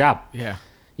 good job. Yeah.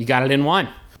 You got it in one.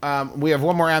 We have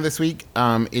one more ad this week.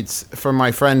 It's from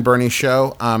my friend Bernie's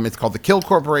show. It's called The Kill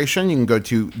Corporation. You can go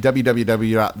to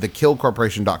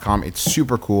www.thekillcorporation.com. It's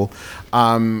super cool.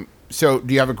 So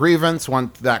do you have a grievance,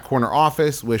 want that corner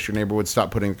office, wish your neighbor would stop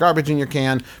putting garbage in your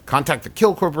can, contact the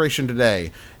Kill Corporation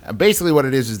today. Basically what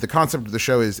it is the concept of the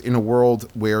show is in a world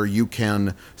where you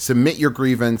can submit your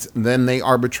grievance, then they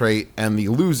arbitrate, and the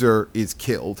loser is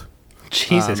killed.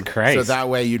 Jesus Christ. So that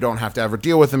way you don't have to ever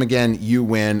deal with them again. You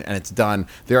win, and it's done.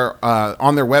 They're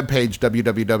on their webpage,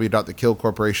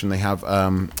 www.thekillcorporation. They have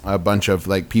a bunch of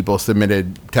like people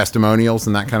submitted testimonials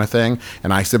and that kind of thing.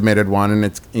 And I submitted one, and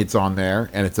it's on there,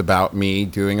 and it's about me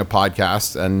doing a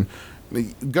podcast. And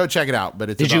go check it out.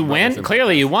 But it's Did you win?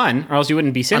 Clearly you won, or else you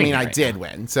wouldn't be sitting I here. did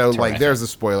win. So Terrific. like, there's a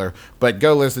spoiler. But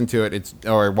go listen to it.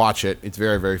 Or watch it. It's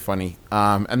very, very funny.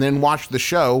 And then watch the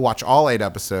show. Watch all 8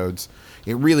 episodes.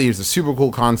 It really is a super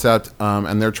cool concept,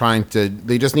 and they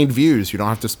just need views. You don't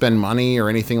have to spend money or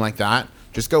anything like that.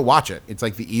 Just go watch it. It's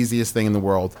like the easiest thing in the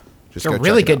world. Just It's a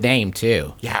really good name,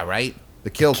 too. Yeah, right?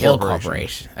 The Kill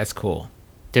Corporation. That's cool.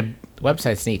 The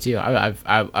website's neat, too.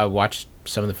 I watched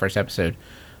some of the first episode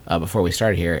before we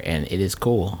started here, and it is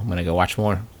cool. I'm going to go watch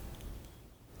more.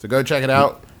 So go check it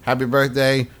out. Happy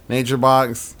birthday, Nature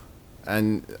Box,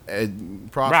 and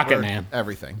Prosper. Rocket Man.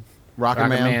 Everything. Rocket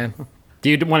Man. Do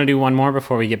you want to do one more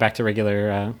before we get back to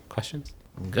regular questions?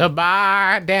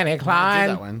 Goodbye, Danny I Klein.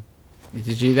 did that one. Did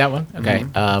you do that one? Okay.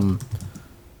 I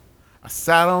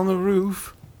sat on the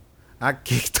roof. I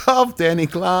kicked off Danny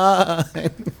Klein.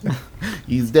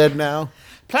 He's dead now.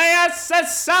 Play us a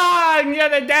song, you're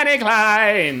the Danny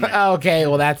Klein. Okay,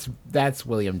 well, that's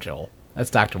William Joel.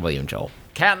 That's Dr. William Joel.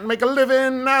 Can't make a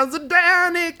living as a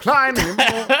Danny Klein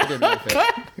anymore. I didn't know if it-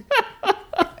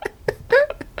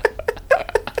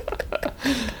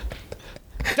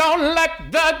 Don't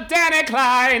let the Danny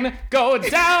Klein go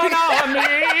down on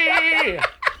me.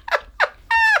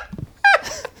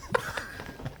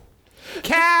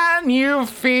 Can you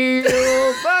feel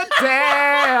the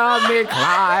Danny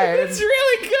Klein? It's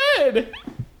really good.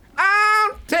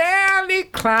 I'm Danny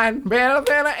Klein, better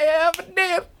than I ever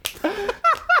did.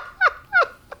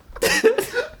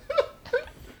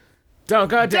 Don't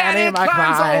go Danny, my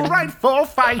Klein's Klein. all right for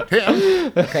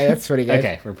fighting. Okay, that's pretty good.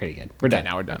 Okay, we're pretty good. We're done.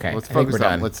 Now we're done. Okay, Let's I think focus we're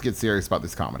on. done. Let's get serious about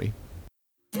this comedy.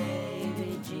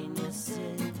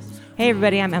 Hey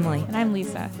everybody, I'm Emily. And I'm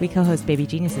Lisa. We co-host Baby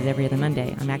Geniuses every other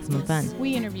Monday on Maximum Fun.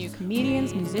 We interview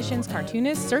comedians, musicians,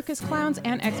 cartoonists, circus clowns,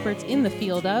 and experts in the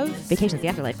field of Vacations, the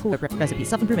afterlife, cool recipes,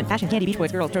 self-improvement, fashion, candy, beach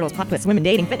boys, girls, turtles, plot twists, women,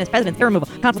 dating, fitness, presidents, hair removal,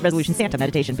 conflict resolution, Santa,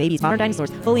 meditation, babies, modern dinosaurs,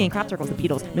 bullying, crop circles, the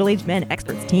Beatles, middle-aged men,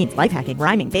 experts, teens, life hacking,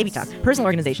 rhyming, baby talk, personal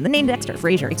organization, the name Dexter,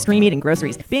 Frasier, extreme eating,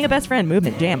 groceries, being a best friend,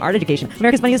 movement, jam, art education,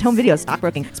 America's Funniest Home Videos,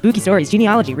 stockbroking, spooky stories,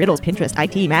 genealogy, riddles, Pinterest,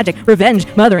 IT, magic, revenge,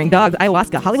 mothering, dogs,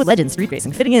 ayahuasca, Hollywood legends, street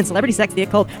racing, fitting in, celebrity sex, the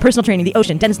occult, personal training, the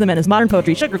ocean, Dennis the Menace, modern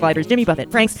poetry, sugar gliders, Jimmy Buffett,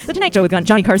 Franks, The Tonight Show with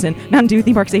Johnny Carson, Mountain Dew,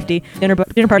 theme park safety, dinner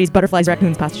parties, butterflies,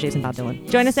 raccoons, pasta shaves, and Bob Dylan.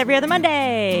 Join us every other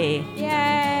Monday.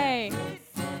 Yay!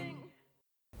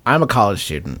 I'm a college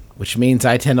student, which means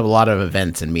I attend a lot of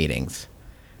events and meetings.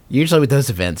 Usually with those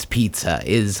events, pizza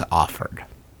is offered.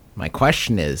 My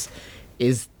question is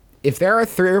if there are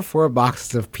 3 or 4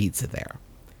 boxes of pizza there,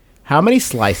 how many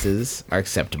slices are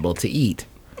acceptable to eat?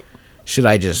 Should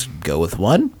I just go with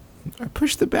 1 or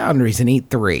push the boundaries and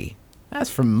eat 3? That's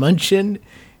from Munchin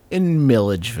in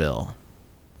Milledgeville.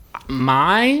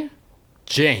 My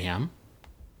jam,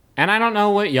 and I don't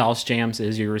know what y'all's jams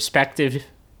is, your respective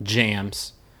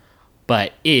jams,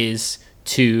 but is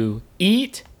to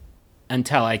eat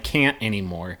until I can't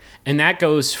anymore. And that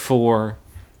goes for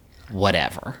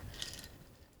whatever.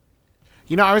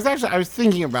 You know, I was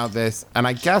thinking about this, and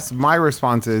I guess my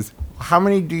response is, how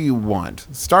many do you want?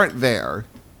 Start there.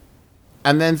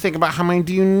 And then think about how many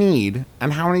do you need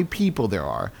and how many people there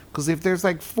are. Because if there's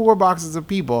like 4 boxes of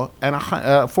people and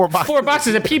 4 boxes... 4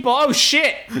 boxes of people? Oh,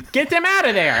 shit. Get them out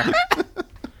of there.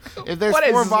 If there's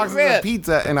 4 boxes of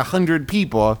pizza and 100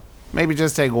 people, maybe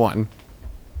just take 1.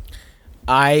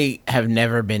 I have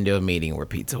never been to a meeting where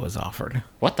pizza was offered.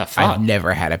 What the fuck? I've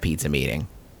never had a pizza meeting.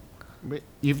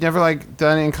 You've never, like,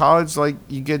 done it in college? Like,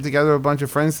 you get together a bunch of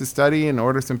friends to study and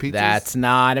order some pizzas? That's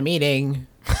not a meeting.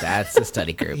 That's a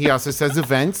study group. He also says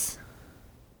events.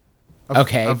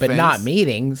 Okay, but not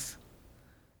meetings.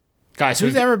 Guys,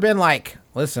 Who's ever been like,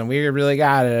 listen, we really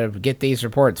got to get these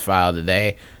reports filed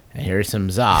today, and here's some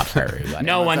zop for everybody.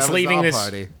 no one's leaving this.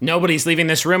 Party. Nobody's leaving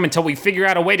this room until we figure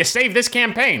out a way to save this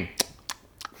campaign.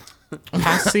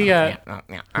 Pass the.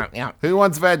 Who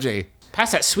wants veggie?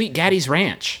 Pass that sweet Gaddy's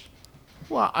Ranch.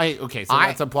 Well,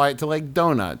 let's apply it to like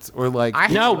donuts or like.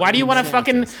 No, why do you want to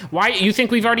fucking? Why you think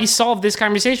we've already solved this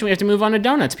conversation? We have to move on to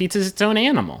donuts. Pizza's its own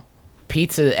animal.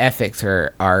 Pizza ethics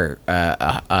are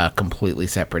a completely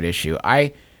separate issue.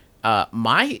 I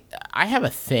have a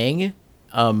thing,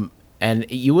 and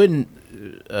you wouldn't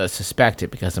suspect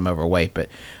it because I'm overweight, but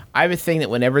I have a thing that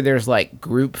whenever there's like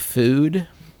group food,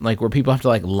 like where people have to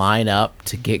like line up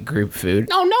to get group food.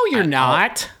 No, you're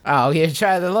not. Oh, you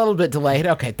tried a little bit delayed.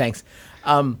 Okay, thanks.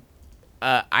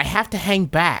 I have to hang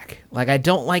back. Like I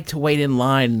don't like to wait in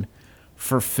line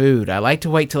for food. I like to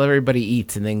wait till everybody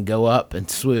eats and then go up and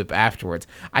swoop afterwards.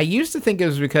 I used to think it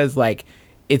was because like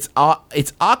it's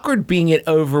awkward being an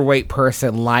overweight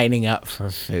person lining up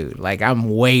for food. Like I'm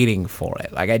waiting for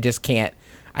it. Like I just can't.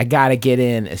 I gotta get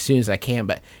in as soon as I can.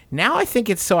 But now I think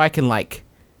it's so I can like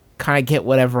kind of get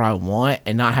whatever I want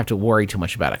and not have to worry too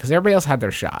much about it because everybody else had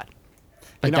their shot.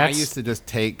 But I used to just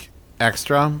take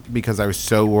extra because I was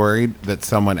so worried that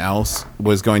someone else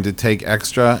was going to take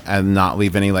extra and not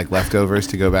leave any like leftovers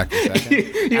to go back a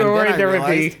second. You were worried there would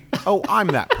be. Oh, I'm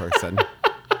that person.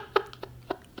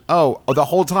 Oh, the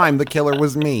whole time the killer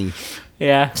was me.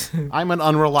 Yeah. I'm an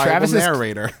unreliable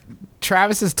narrator.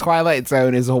 Travis's Twilight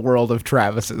Zone is a world of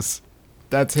Travis's.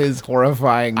 That's his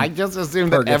horrifying. I just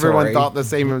assumed that everyone thought the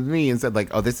same of me and said like,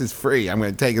 "Oh, this is free. I'm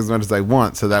going to take as much as I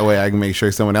want, so that way I can make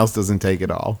sure someone else doesn't take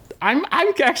it all." I'm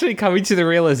actually coming to the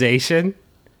realization.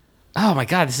 Oh my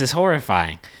god, this is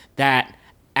horrifying. That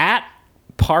at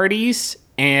parties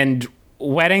and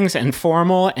weddings and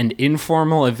formal and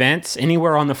informal events,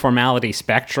 anywhere on the formality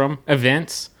spectrum,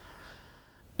 events,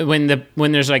 when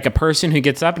there's like a person who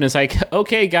gets up and is like,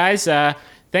 "Okay, guys,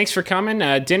 thanks for coming.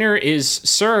 Dinner is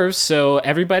served, so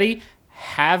everybody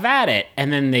have at it."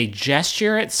 And then they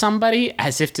gesture at somebody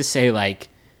as if to say, like,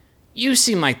 "You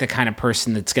seem like the kind of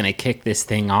person that's going to kick this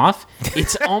thing off."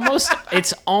 It's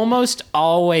almost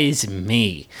always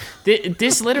me.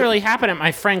 This literally happened at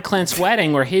my friend Clint's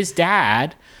wedding, where his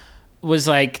dad was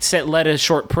like, led a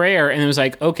short prayer, and it was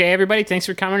like, "Okay, everybody, thanks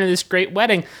for coming to this great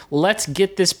wedding. Let's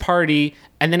get this party."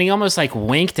 And then he almost like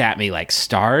winked at me, like,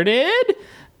 "Started?"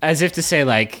 As if to say,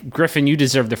 like, "Griffin, you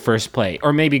deserve the first plate."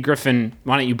 Or maybe, "Griffin,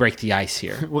 why don't you break the ice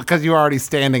here?" Well, because you're already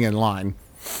standing in line.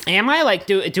 Am I? Like,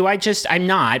 do I just... I'm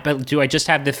not, but do I just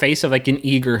have the face of, like, an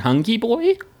eager, hungry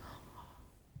boy?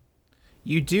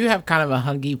 You do have kind of a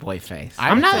hungry boy face.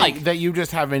 I'm not like... that you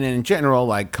just have an, in general,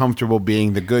 like, comfortable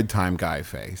being the good time guy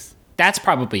face. That's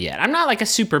probably it. I'm not like a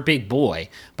super big boy,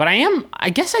 but I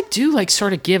guess I do like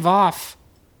sort of give off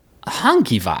a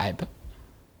hungy vibe.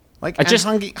 Like, I just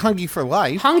hungry for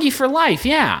life. Hungry for life,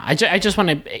 yeah. I just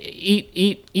want to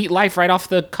eat life right off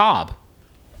the cob.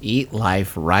 Eat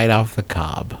life right off the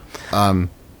cob.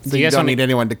 So you you guys don't wanna- need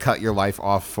anyone to cut your life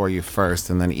off for you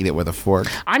first and then eat it with a fork.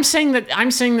 I'm saying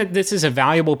that this is a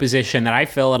valuable position that I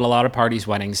fill at a lot of parties,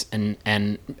 weddings,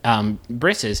 and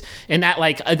brisses. In that,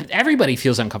 like, everybody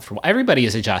feels uncomfortable. Everybody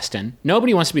is adjusting.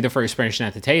 Nobody wants to be the first person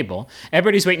at the table.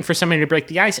 Everybody's waiting for somebody to break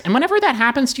the ice. And whenever that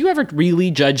happens, do you ever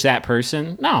really judge that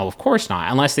person? No, of course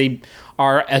not. Unless they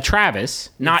are a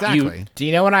Travis, not Exactly. you. Do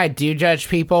you know when I do judge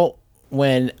people?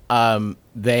 When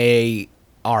they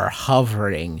are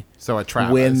hovering. So a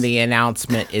Travis. When the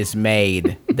announcement is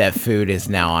made that food is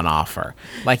now on offer.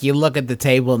 Like, you look at the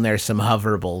table and there's some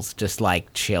hoverables just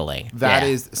like chilling. That Yeah.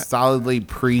 is solidly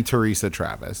pre-Teresa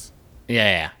Travis.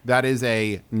 Yeah. That is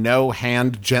a no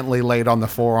hand gently laid on the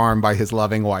forearm by his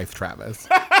loving wife, Travis.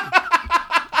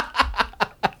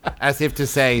 As if to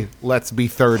say, let's be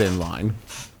third in line.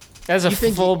 That's a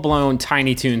full-blown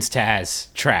Tiny Toons Taz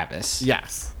Travis.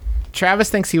 Yes. Travis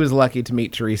thinks he was lucky to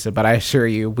meet Teresa, but I assure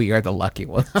you, we are the lucky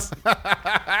ones.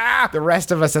 The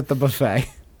rest of us at the buffet.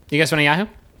 You guys want a Yahoo?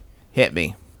 Hit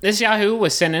me. This Yahoo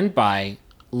was sent in by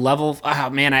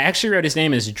I actually wrote his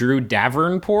name as Drew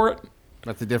Davenport.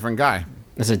 That's a different guy.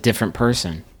 That's a different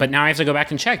person. But now I have to go back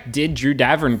and check. Did Drew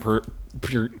Davenport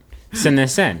send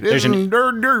this in? There's an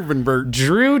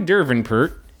Drew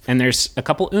Davenport, and there's a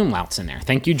couple umlauts in there.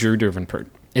 Thank you, Drew Davenport.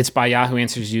 It's by Yahoo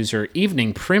Answers user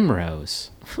Evening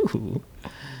Primrose, who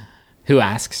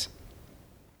asks,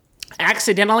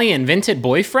 accidentally invented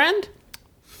boyfriend?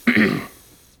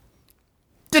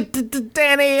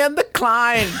 Danny and the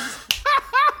Klein.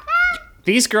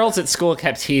 These girls at school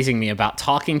kept teasing me about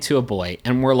talking to a boy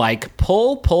and were like,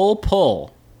 pull, pull,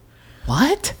 pull.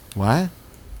 What? What?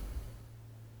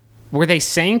 Were they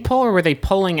saying pull or were they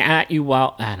pulling at you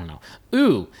while... I don't know.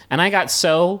 Ooh, and I got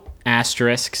so...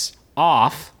 asterisks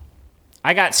off.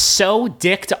 I got so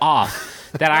dicked off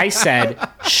that I said,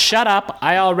 shut up,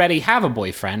 I already have a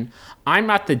boyfriend. I'm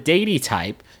not the datey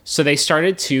type. So they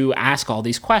started to ask all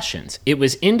these questions. It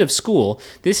was end of school.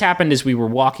 This happened as we were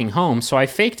walking home, so I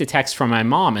faked a text from my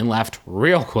mom and left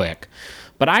real quick.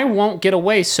 But I won't get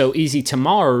away so easy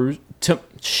tomorrow.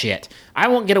 I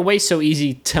won't get away so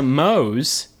easy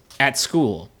tomorrow's at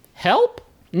school. Help?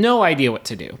 No idea what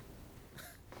to do.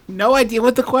 No idea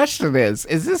what the question is.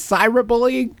 Is this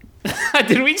cyberbullying?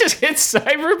 Did we just get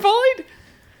cyberbullied?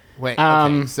 Wait,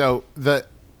 okay. So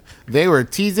they were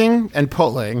teasing and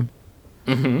pulling,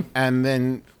 and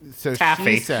then so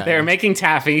Taffy. she said, They were making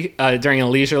taffy during a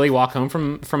leisurely walk home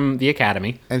from the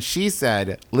academy. and she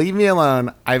said, "Leave me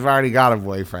alone. I've already got a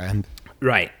boyfriend."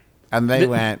 Right. And they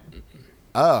went,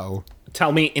 "Oh."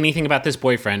 Tell me anything about this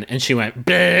boyfriend. And she went,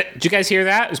 bleh. Did you guys hear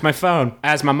that? It was my phone.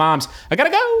 As my mom's, I gotta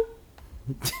go.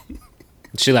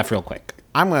 She left real quick.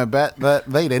 I'm gonna bet that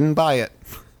they didn't buy it.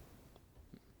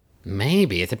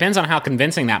 Maybe. It depends on how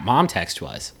convincing that mom text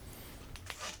was.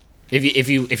 If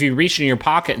you reached in your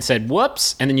pocket and said,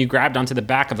 whoops, and then you grabbed onto the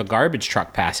back of a garbage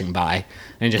truck passing by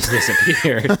and just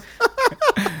disappeared.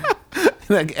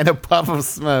 And a puff of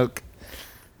smoke.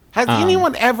 Has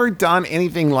anyone ever done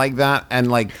anything like that and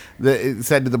like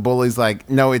said to the bullies like,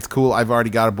 no, it's cool, I've already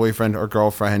got a boyfriend or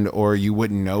girlfriend, or you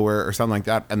wouldn't know her or something like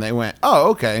that, and they went, oh,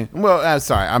 okay, well,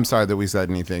 I'm sorry that we said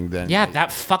anything then. Yeah,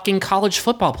 that fucking college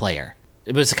football player.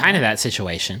 It was kind of that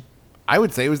situation. I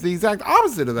would say it was the exact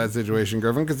opposite of that situation,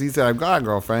 Griffin, because he said, I've got a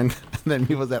girlfriend, and then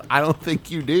people said, I don't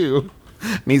think you do,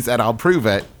 and he said, I'll prove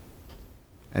it,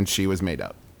 and she was made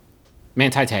up.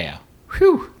 Manti Te'o.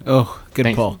 Whew. Oh,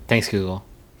 good pull. Thanks, Google.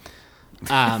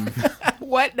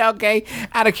 What? Okay.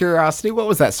 Out of curiosity, what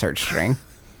was that search string?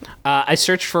 I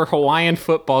searched for Hawaiian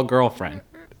Football Girlfriend.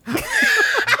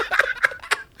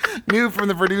 New from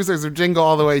the producers of Jingle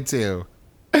All the Way 2.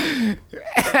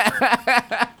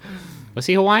 Was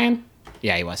he Hawaiian?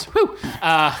 Yeah, he was. Whew.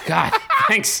 God,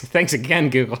 thanks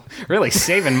again, Google. Really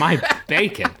saving my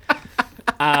bacon.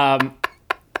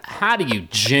 How do you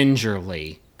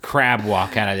gingerly crab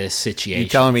walk out of this situation? You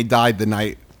telling me he died the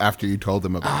night after you told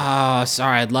him about it. Oh,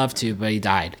 sorry, I'd love to, but he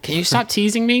died. Can you stop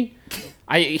teasing me?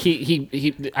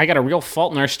 I got a real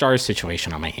Fault in Our Stars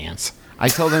situation on my hands. I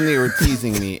told him they were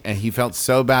teasing me, and he felt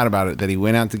so bad about it that he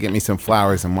went out to get me some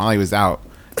flowers, and while he was out,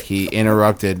 he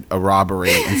interrupted a robbery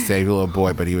and saved a little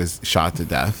boy, but he was shot to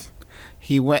death.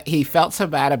 He felt so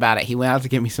bad about it, he went out to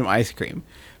get me some ice cream.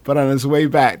 But on his way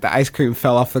back, the ice cream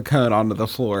fell off the cone onto the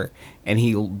floor, and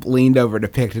he leaned over to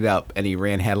pick it up, and he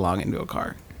ran headlong into a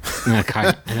car. And the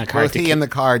car Both he and the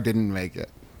car didn't make it.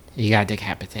 You got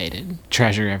decapitated.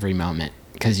 Treasure every moment,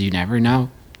 because you never know.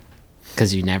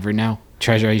 Because you never know.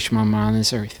 Treasure each moment on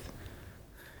this earth.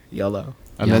 YOLO.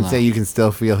 And then say you can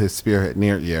still feel his spirit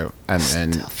near you, and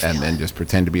then just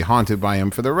pretend to be haunted by him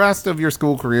for the rest of your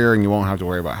school career, and you won't have to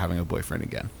worry about having a boyfriend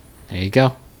again. There you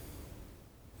go.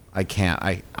 I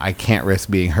can't risk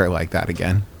being hurt like that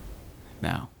again.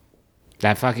 No.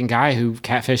 That fucking guy who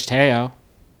catfished Teo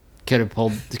could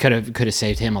have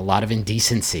saved him a lot of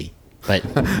indecency. But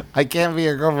I can't be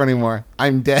your girlfriend anymore.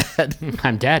 I'm dead.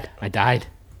 I'm dead. I died.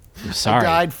 I'm sorry.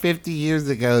 I died 50 years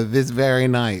ago this very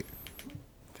night.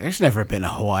 There's never been a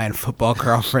Hawaiian Football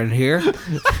Girlfriend here.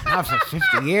 Not for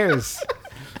 50 years.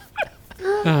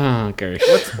 Oh, gosh.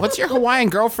 What's your Hawaiian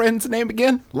girlfriend's name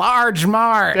again? Large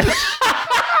Mart.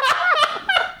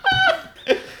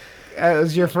 That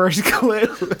was your first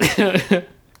clue.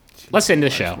 Let's end the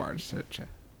show.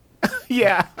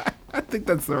 Yeah, I think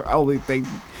that's the only thing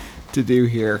to do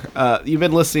here. You've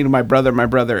been listening to My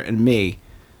Brother, and Me,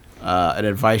 an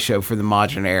advice show for the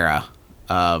modern era.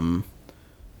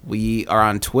 We are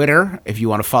on Twitter. If you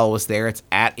want to follow us there, it's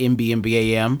at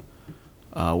MBMBaM.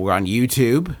 We're on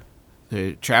YouTube.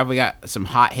 Trav, we got some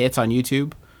hot hits on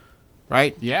YouTube,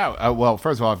 right? Yeah. Well,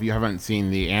 first of all, if you haven't seen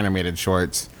the animated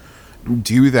shorts,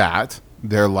 do that.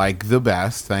 They're like the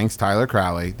best. Thanks, Tyler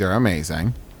Crowley. They're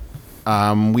amazing.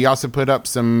 We also put up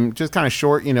some just kind of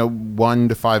short, 1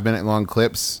 to 5 minute long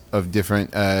clips of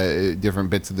different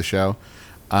bits of the show,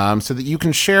 so that you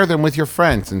can share them with your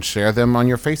friends and share them on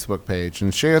your Facebook page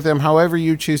and share them however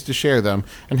you choose to share them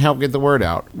and help get the word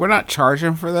out. We're not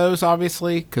charging for those,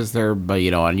 obviously, because they're,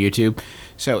 on YouTube.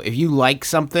 So if you like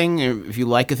something, if you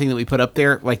like a thing that we put up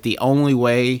there, like the only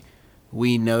way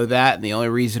we know that and the only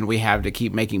reason we have to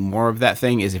keep making more of that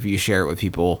thing is if you share it with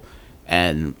people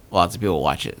and lots of people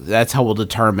watch it. That's how we'll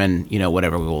determine,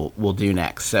 whatever we'll do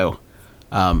next. So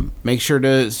make sure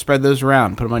to spread those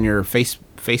around. Put them on your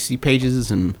Facey pages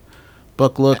and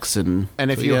book looks. And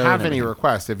if you have any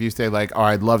requests, if you say like, oh,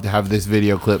 I'd love to have this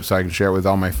video clip so I can share it with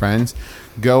all my friends,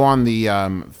 go on the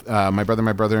My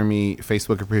Brother and Me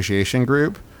Facebook appreciation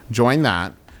group, join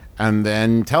that, and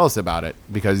then tell us about it,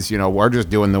 because we're just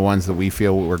doing the ones that we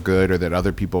feel were good or that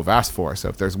other people have asked for. So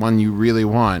if there's one you really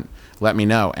want, let me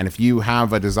know. And if you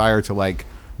have a desire to like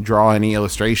draw any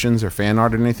illustrations or fan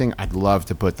art or anything, I'd love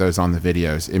to put those on the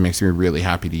videos. It makes me really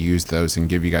happy to use those and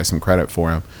give you guys some credit for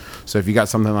them. So if you got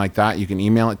something like that, you can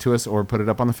email it to us or put it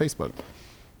up on the Facebook.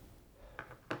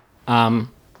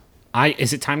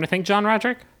 Is it time to thank John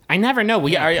Roderick? I never know.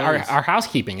 Our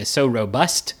housekeeping is so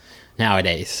robust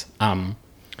nowadays.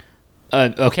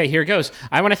 Okay, here it goes.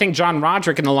 I want to thank John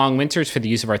Roderick and the Long Winters for the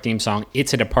use of our theme song,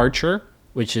 It's a Departure,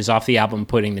 which is off the album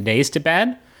Putting the Days to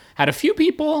Bed. Had a few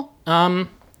people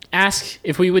ask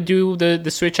if we would do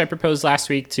the switch I proposed last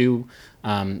week to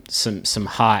some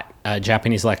hot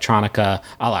Japanese electronica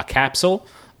a la Capsule.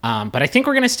 But I think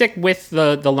we're going to stick with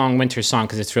the Long Winter song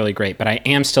because it's really great. But I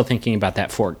am still thinking about that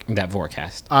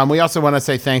forecast. We also want to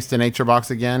say thanks to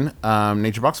NatureBox again.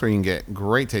 NatureBox, where you can get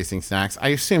great tasting snacks. I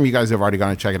assume you guys have already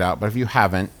gone to check it out. But if you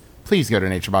haven't, please go to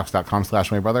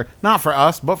naturebox.com/mybrother. Not for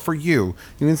us, but for you.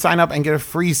 You can sign up and get a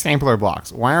free sampler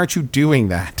box. Why aren't you doing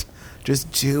that?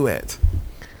 Just do it.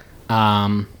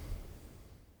 Did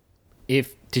you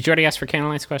already ask for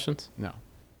Candlelights questions? No.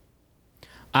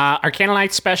 Our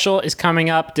Candlelight special is coming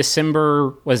up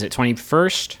December,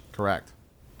 21st? Correct.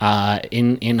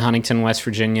 In Huntington, West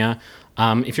Virginia.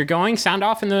 If you're going, sound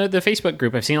off in the Facebook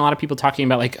group. I've seen a lot of people talking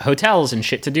about like hotels and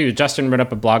shit to do. Justin wrote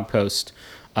up a blog post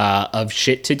of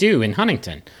shit to do in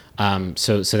Huntington.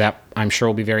 So that I'm sure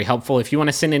will be very helpful. If you want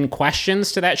to send in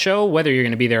questions to that show, whether you're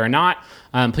going to be there or not,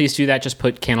 please do that. Just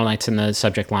put Candlelights in the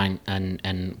subject line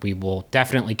and we will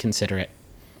definitely consider it.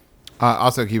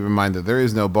 Also keep in mind that there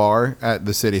is no bar at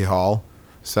the City Hall,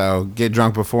 so get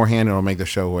drunk beforehand and it'll make the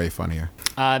show way funnier.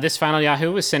 This final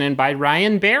Yahoo was sent in by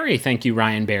Ryan Barry. Thank you,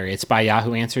 Ryan Barry. It's by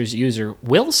Yahoo Answers user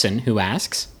Wilson, who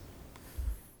asks,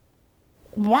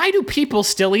 why do people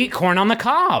still eat corn on the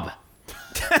cob?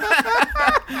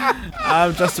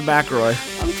 I'm Justin McElroy.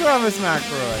 I'm Travis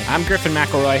McElroy. I'm Griffin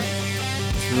McElroy.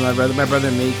 This is my brother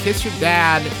and me. Kiss your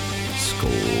dad.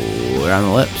 Score on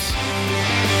the lips.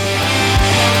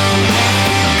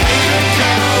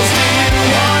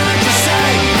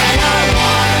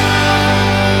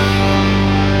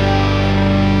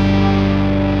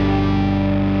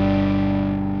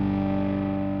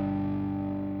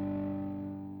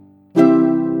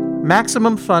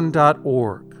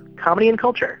 MaximumFun.org. Comedy and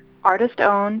culture. Artist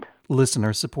owned.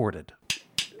 Listener supported.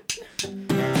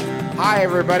 Hi,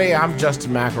 everybody. I'm Justin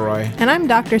McElroy. And I'm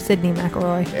Dr. Sydney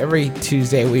McElroy. Every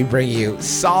Tuesday, we bring you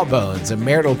Sawbones, a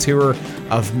marital tour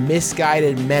of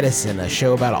misguided medicine, a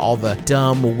show about all the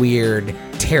dumb, weird,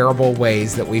 terrible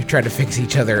ways that we've tried to fix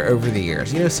each other over the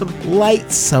years. You know, some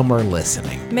light summer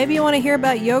listening. Maybe you want to hear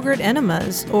about yogurt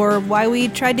enemas, or why we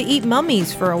tried to eat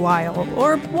mummies for a while,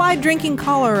 or why drinking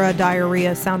cholera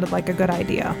diarrhea sounded like a good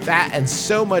idea. That and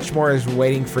so much more is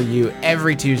waiting for you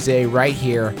every Tuesday right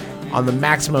here on the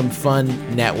Maximum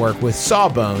Fun Network with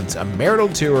Sawbones, a marital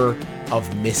tour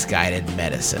of misguided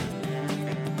medicine.